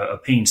reviewed a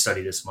pain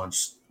study this month,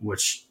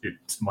 which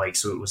it's Mike,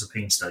 so it was a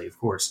pain study, of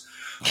course.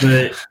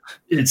 But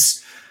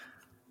it's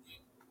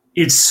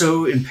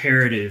so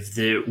imperative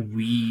that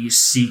we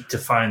seek to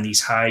find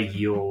these high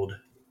yield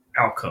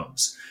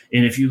outcomes.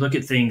 And if you look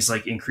at things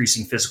like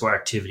increasing physical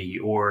activity,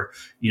 or,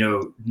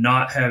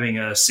 not having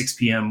a 6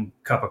 p.m.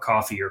 cup of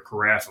coffee or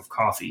carafe of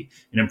coffee,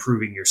 and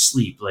improving your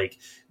sleep, like,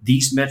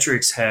 these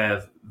metrics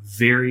have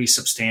very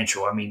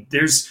substantial. I mean,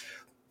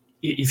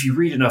 if you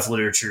read enough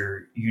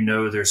literature,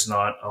 there's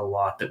not a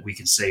lot that we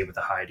can say with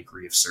a high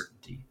degree of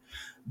certainty,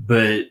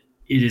 but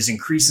it is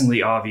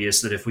increasingly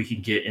obvious that if we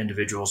can get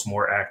individuals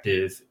more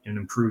active and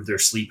improve their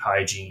sleep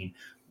hygiene,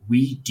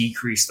 we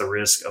decrease the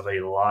risk of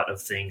a lot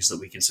of things that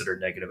we consider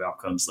negative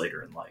outcomes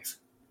later in life.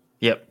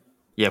 Yep.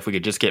 Yeah. If we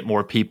could just get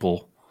more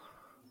people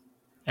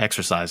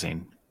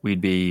exercising,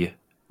 we'd be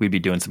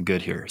doing some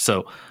good here.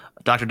 So,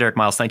 Dr. Derek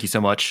Miles, thank you so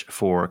much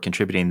for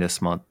contributing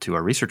this month to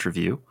our research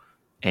review.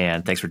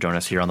 And thanks for joining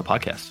us here on the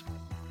podcast.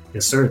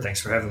 Yes, sir.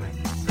 Thanks for having me.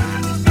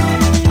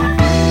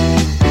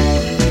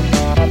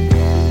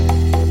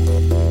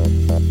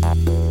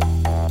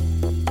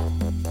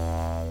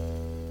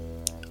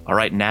 All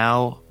right.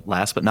 Now,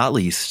 last but not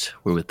least,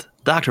 we're with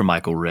Dr.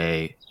 Michael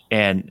Ray.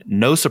 And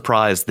no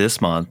surprise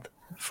this month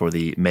for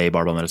the May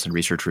Barbell Medicine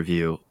Research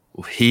Review,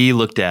 he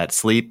looked at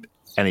sleep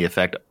and the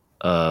effect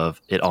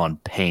of it on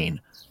pain.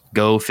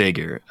 Go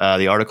figure.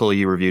 The article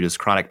you reviewed is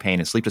Chronic Pain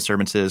and Sleep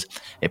Disturbances,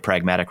 a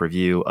pragmatic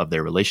review of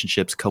their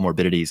relationships,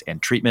 comorbidities, and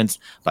treatments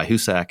by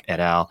Husak et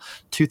al.,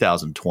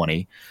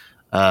 2020.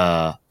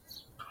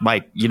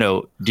 Mike,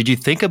 did you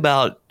think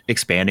about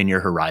expanding your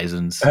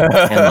horizons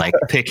and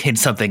picking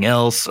something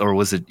else, or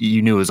was it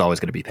you knew it was always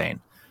going to be pain?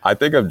 I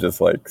think I'm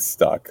just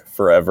stuck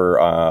forever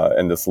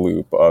in this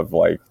loop of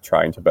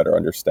trying to better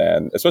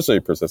understand, especially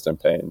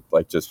persistent pain,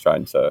 just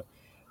trying to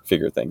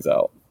figure things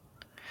out.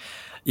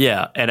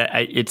 Yeah, and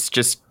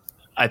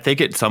I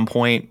think at some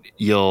point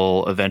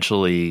you'll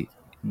eventually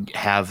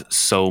have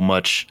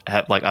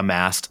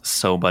amassed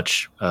so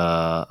much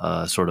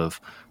sort of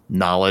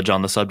knowledge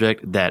on the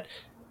subject that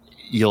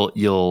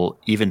you'll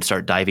even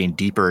start diving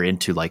deeper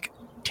into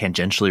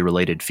tangentially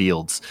related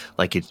fields.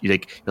 You're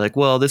like,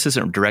 well, this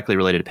isn't directly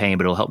related to pain,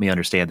 but it'll help me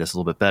understand this a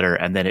little bit better.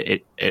 And then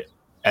it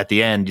at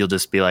the end, you'll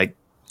just be like,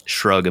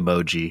 shrug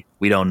emoji.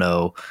 We don't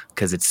know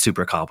because it's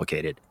super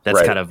complicated. That's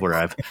right. Kind of where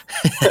I've.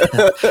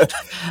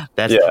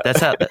 That's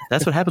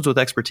what happens with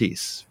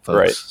expertise, folks.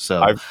 Right.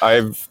 So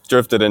I've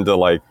drifted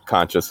into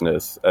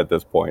consciousness at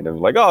this point, and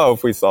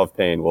if we solve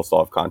pain, we'll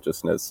solve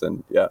consciousness,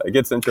 and yeah, it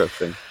gets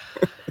interesting.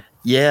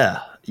 Yeah,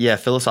 Yeah,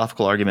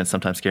 philosophical arguments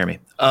sometimes scare me.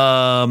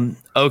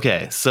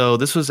 Okay, so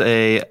this was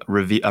a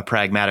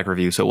pragmatic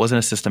review. So it wasn't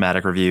a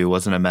systematic review,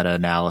 wasn't a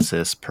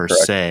meta-analysis per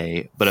Correct.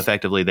 se, but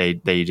effectively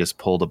they just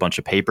pulled a bunch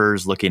of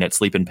papers looking at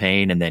sleep and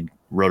pain and then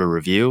wrote a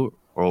review,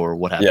 or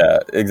what happened? Yeah,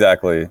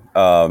 exactly.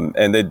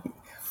 And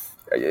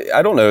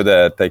I don't know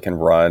that they can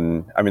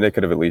run. I mean, they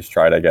could have at least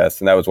tried, I guess.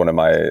 And that was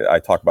I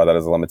talk about that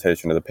as a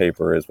limitation of the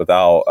paper, is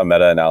without a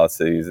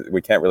meta-analysis,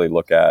 we can't really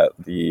look at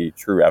the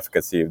true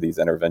efficacy of these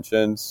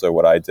interventions. So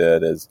what I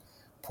did is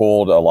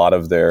pulled a lot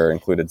of their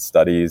included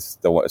studies,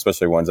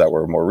 especially ones that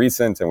were more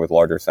recent and with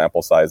larger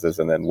sample sizes,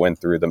 and then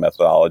went through the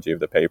methodology of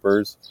the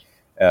papers.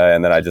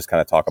 And then I just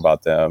kind of talk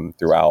about them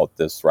throughout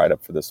this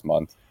write-up for this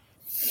month.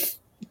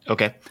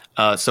 Okay.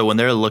 So when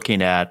they're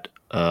looking at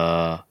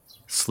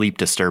sleep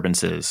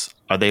disturbances,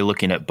 are they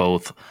looking at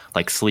both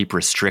like sleep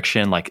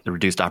restriction, like the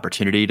reduced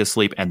opportunity to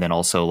sleep, and then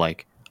also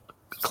like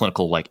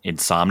clinical like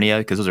insomnia?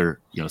 Because those are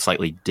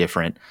slightly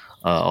different.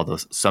 Although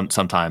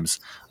sometimes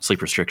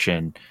sleep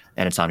restriction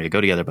and insomnia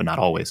go together, but not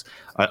always.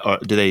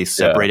 Do they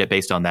separate it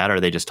based on that, or are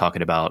they just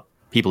talking about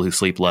people who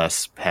sleep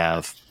less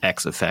have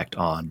X effect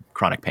on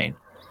chronic pain?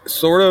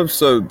 Sort of.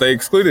 So they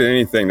excluded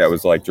anything that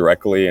was like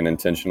directly and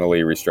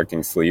intentionally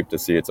restricting sleep to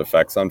see its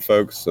effects on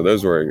folks. So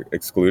those were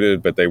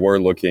excluded, but they were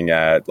looking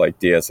at like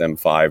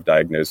DSM-5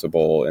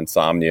 diagnosable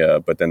insomnia.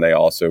 But then they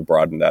also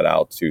broadened that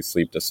out to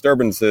sleep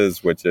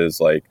disturbances, which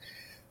is like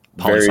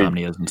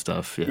polysomnias and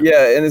stuff.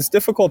 Yeah, and it's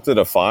difficult to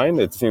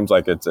define. It seems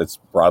like it's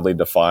broadly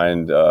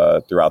defined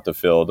throughout the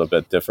field a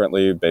bit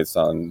differently based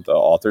on the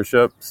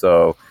authorship.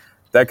 So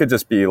that could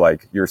just be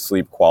like your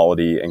sleep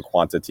quality and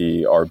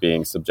quantity are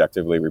being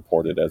subjectively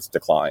reported as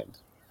declined.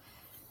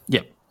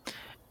 Yeah.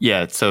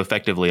 Yeah. So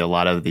effectively, a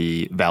lot of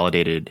the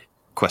validated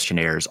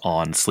questionnaires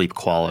on sleep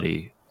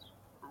quality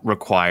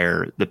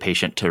require the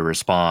patient to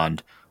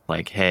respond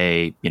like,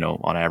 hey,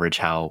 on average,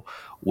 how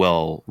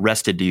well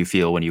rested do you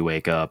feel when you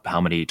wake up?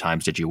 How many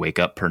times did you wake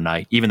up per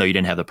night? Even though you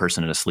didn't have the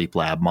person in a sleep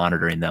lab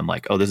monitoring them,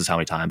 like, oh, this is how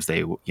many times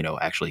they,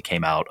 actually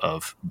came out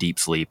of deep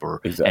sleep or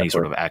any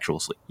sort of actual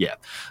sleep. Yeah.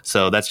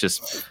 So that's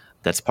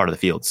part of the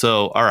field.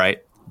 So, all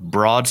right,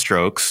 broad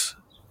strokes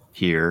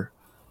here.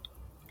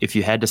 If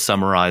you had to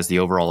summarize the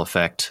overall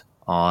effect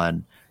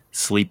on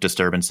sleep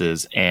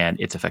disturbances and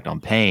its effect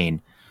on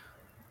pain,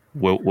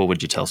 what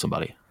would you tell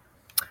somebody?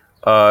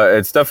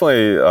 It's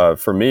definitely,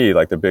 for me,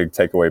 like the big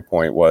takeaway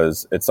point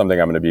was it's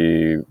something I'm going to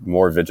be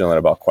more vigilant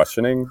about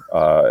questioning,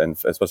 and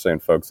especially in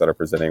folks that are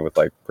presenting with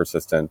like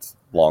persistent,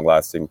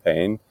 long-lasting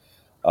pain,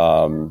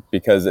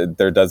 because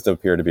there does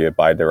appear to be a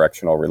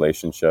bidirectional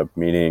relationship,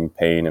 meaning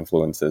pain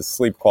influences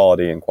sleep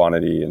quality and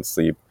quantity, and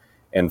sleep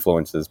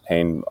influences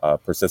pain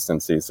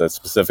persistency. So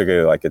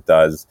specifically, like it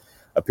does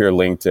appear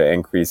linked to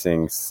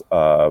increasing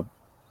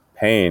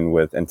pain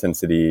with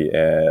intensity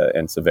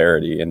and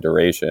severity and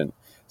duration.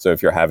 So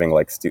if you're having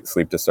like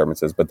sleep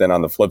disturbances, but then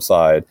on the flip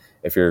side,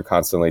 if you're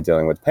constantly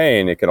dealing with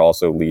pain, it can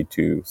also lead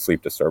to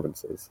sleep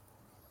disturbances.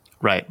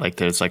 Right. Like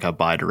there's like a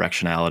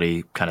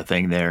bidirectionality kind of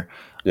thing there.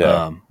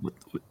 Yeah.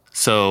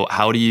 So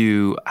how do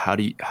you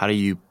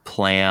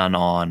plan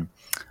on,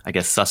 I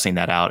guess, sussing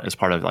that out as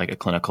part of like a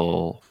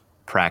clinical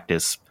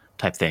practice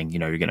type thing?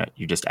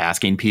 You're just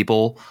asking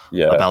people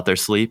about their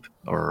sleep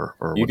or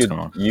what's going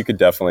on? You could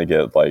definitely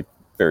get like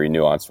very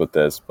nuanced with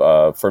this.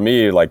 For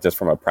me, like just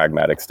from a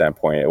pragmatic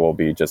standpoint, it will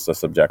be just a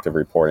subjective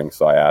reporting.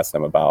 So I ask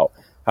them about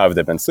how have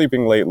they been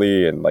sleeping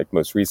lately and like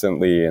most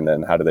recently, and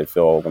then how do they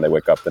feel when they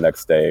wake up the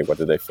next day? What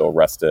do they feel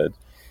rested?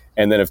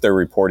 And then if they're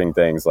reporting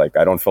things like,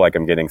 I don't feel like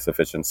I'm getting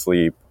sufficient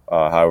sleep,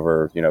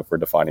 however, if we're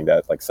defining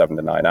that like 7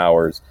 to 9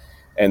 hours,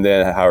 and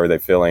then how are they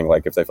feeling,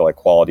 like if they feel like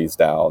quality's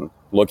down,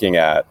 looking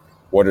at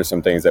what are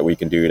some things that we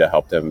can do to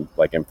help them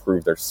like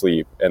improve their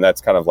sleep. And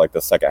that's kind of like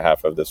the second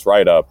half of this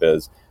write-up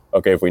is,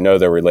 okay, if we know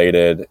they're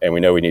related and we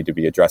know we need to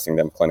be addressing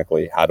them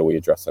clinically, how do we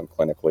address them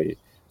clinically?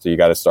 So you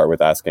got to start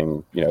with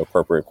asking,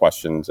 appropriate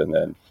questions and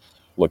then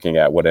looking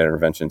at what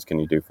interventions can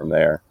you do from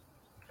there.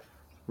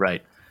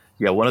 Right.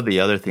 Yeah. One of the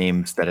other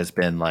themes that has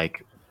been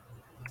like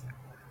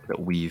that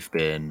we've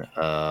been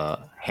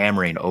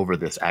hammering over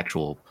this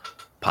actual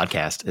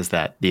podcast is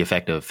that the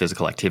effect of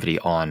physical activity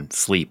on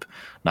sleep,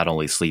 not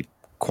only sleep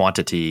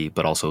quantity,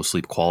 but also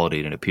sleep quality.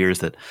 And it appears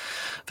that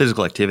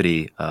physical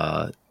activity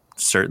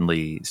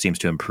certainly seems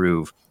to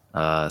improve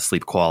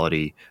sleep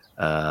quality,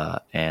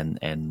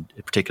 and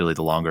particularly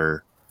the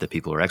longer that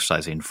people are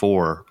exercising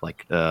for,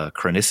 like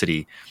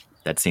chronicity,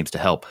 that seems to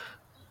help.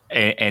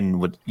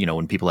 And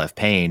when people have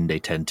pain, they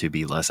tend to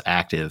be less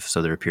active.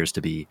 So there appears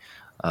to be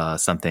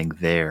something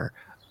there.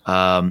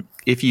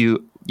 If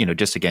you,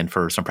 just again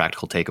for some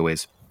practical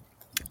takeaways,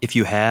 if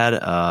you had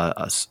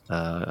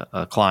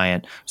a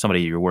client,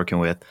 somebody you're working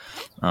with,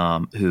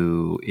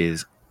 who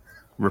is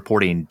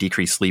reporting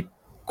decreased sleep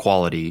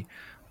quality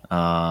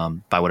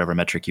by whatever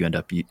metric you end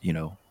up,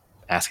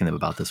 asking them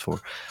about this for,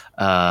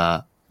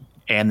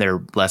 and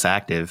they're less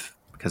active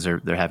because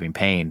they're having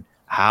pain,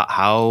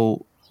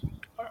 how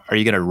are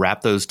you going to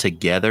wrap those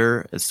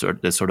together as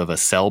sort of a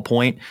sell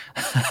point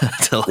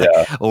to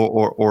like,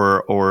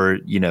 or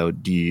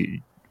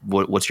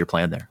what's your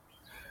plan there?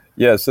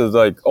 Yeah, so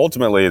like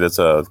ultimately that's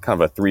a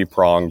kind of a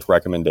three-pronged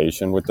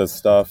recommendation with this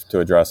stuff to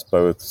address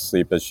both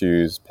sleep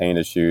issues, pain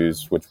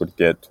issues, which would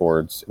get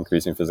towards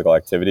increasing physical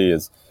activity.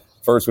 Is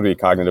first would be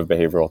cognitive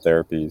behavioral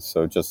therapy.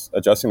 So just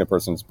adjusting the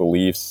person's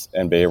beliefs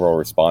and behavioral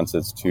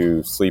responses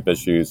to sleep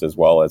issues as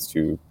well as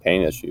to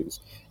pain issues.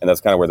 And that's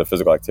kind of where the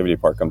physical activity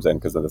part comes in,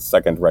 because the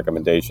second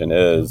recommendation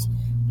is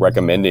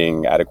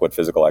recommending adequate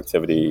physical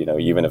activity, you know,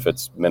 even if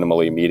it's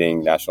minimally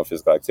meeting national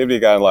physical activity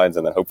guidelines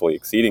and then hopefully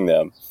exceeding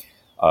them.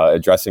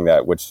 Addressing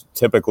that, which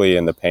typically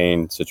in the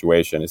pain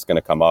situation is going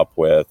to come up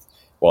with,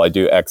 well, I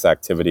do X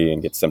activity and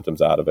get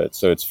symptoms out of it.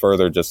 So it's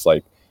further just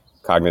like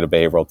cognitive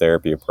behavioral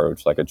therapy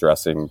approach, like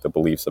addressing the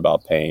beliefs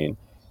about pain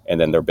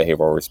and then their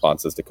behavioral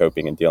responses to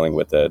coping and dealing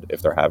with it.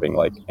 If they're having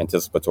like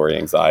anticipatory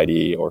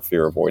anxiety or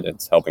fear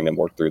avoidance, helping them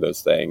work through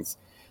those things.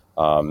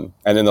 And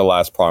then the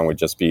last prong would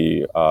just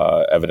be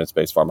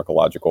evidence-based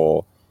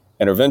pharmacological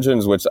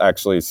interventions, which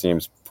actually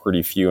seems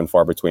pretty few and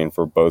far between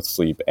for both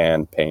sleep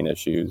and pain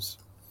issues.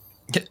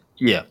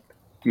 Yeah.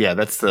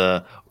 That's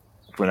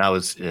when I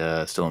was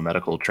still in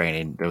medical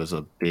training, there was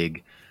a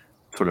big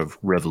sort of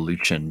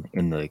revolution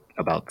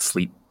about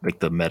sleep, like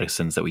the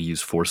medicines that we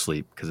use for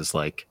sleep, because it's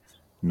like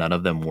none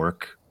of them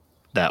work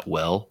that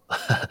well.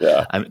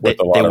 Yeah,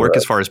 they work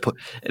as far as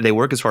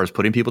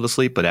putting people to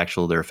sleep, but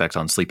actually their effects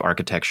on sleep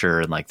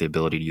architecture and like the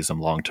ability to use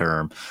them long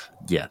term,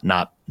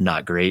 not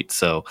great.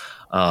 So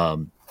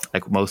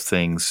like most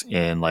things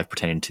in life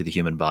pertaining to the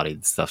human body,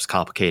 stuff's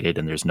complicated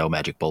and there's no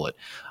magic bullet.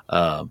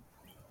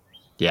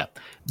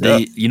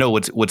 You know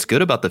what's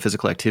good about the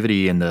physical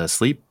activity and the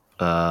sleep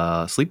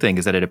thing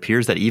is that it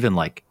appears that even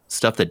like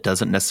stuff that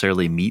doesn't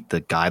necessarily meet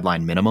the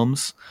guideline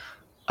minimums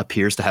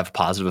appears to have a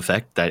positive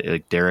effect. That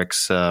like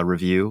Derek's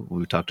review,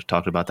 we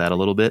talked about that a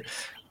little bit,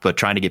 but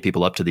trying to get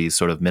people up to these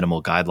sort of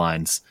minimal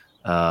guidelines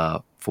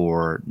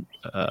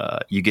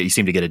you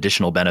seem to get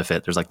additional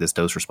benefit. There's like this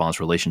dose response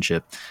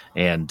relationship,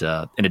 and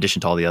in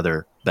addition to all the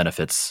other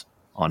benefits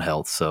on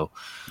health. So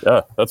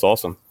yeah, that's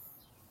awesome.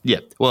 Yeah,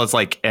 well, it's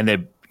like, and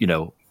they, you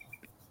know,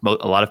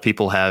 a lot of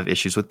people have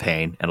issues with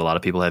pain and a lot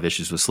of people have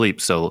issues with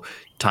sleep. So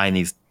tying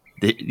these,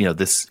 you know,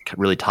 this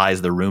really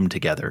ties the room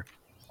together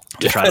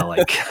to try to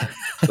like.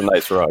 It's a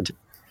nice rug.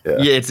 Yeah,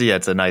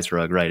 it's a nice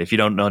rug, right? If you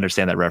don't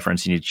understand that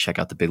reference, you need to check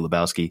out The Big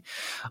Lebowski.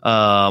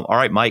 All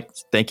right, Mike,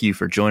 thank you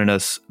for joining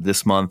us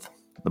this month,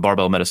 the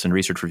Barbell Medicine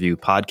Research Review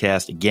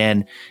podcast.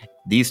 Again,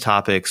 these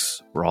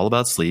topics were all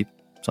about sleep,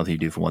 something you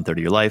do for 1/3 of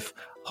your life,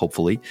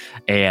 hopefully.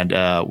 And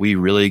we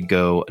really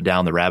go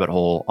down the rabbit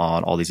hole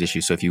on all these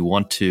issues. So if you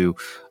want to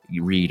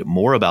read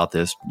more about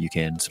this, you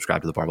can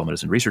subscribe to the Barbell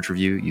Medicine Research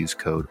Review. Use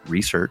code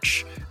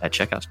RESEARCH at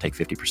checkout to take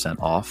 50%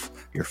 off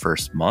your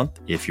first month.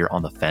 If you're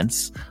on the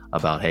fence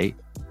about, hey,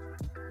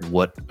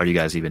 what are you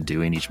guys even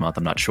doing each month?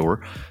 I'm not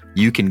sure.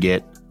 You can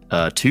get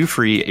 2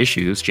 free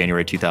issues,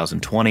 January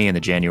 2020 and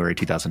the January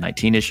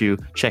 2019 issue.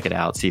 Check it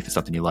out. See if it's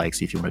something you like.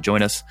 See if you want to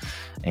join us.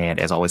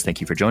 And as always,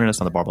 thank you for joining us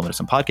on the Barbell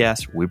Medicine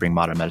Podcast. We bring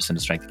modern medicine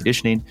to strength and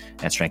conditioning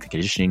and strength and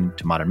conditioning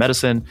to modern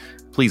medicine.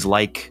 Please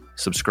like,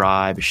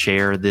 subscribe,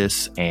 share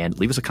this, and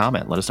leave us a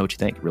comment. Let us know what you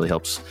think. It really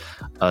helps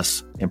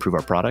us improve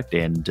our product.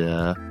 And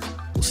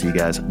we'll see you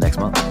guys next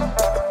month.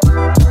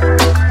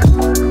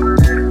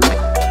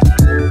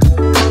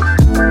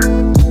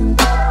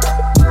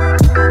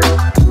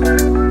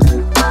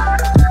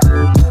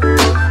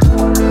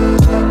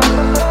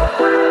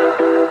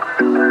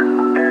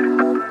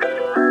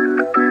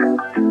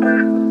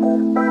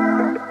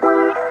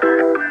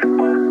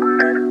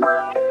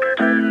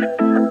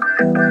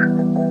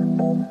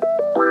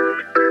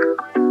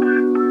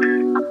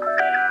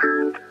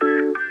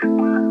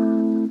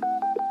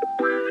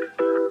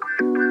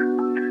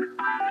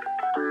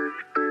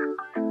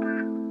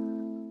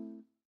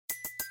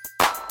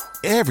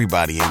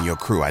 Everybody in your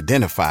crew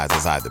identifies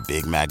as either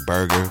Big Mac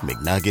Burger,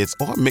 McNuggets,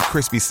 or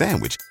McCrispy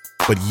Sandwich.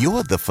 But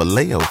you're the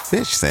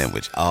Filet-O-Fish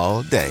Sandwich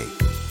all day.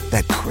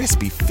 That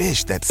crispy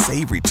fish, that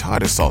savory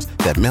tartar sauce,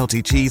 that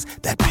melty cheese,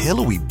 that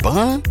pillowy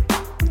bun.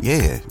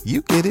 Yeah,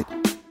 you get it.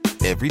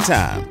 Every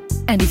time.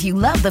 And if you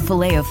love the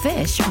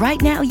Filet-O-Fish,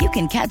 right now you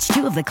can catch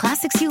 2 of the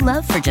classics you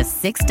love for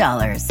just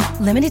 $6.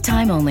 Limited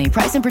time only.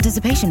 Price and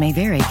participation may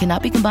vary.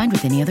 Cannot be combined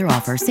with any other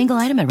offer. Single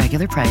item at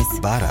regular price.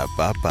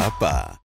 Ba-da-ba-ba-ba.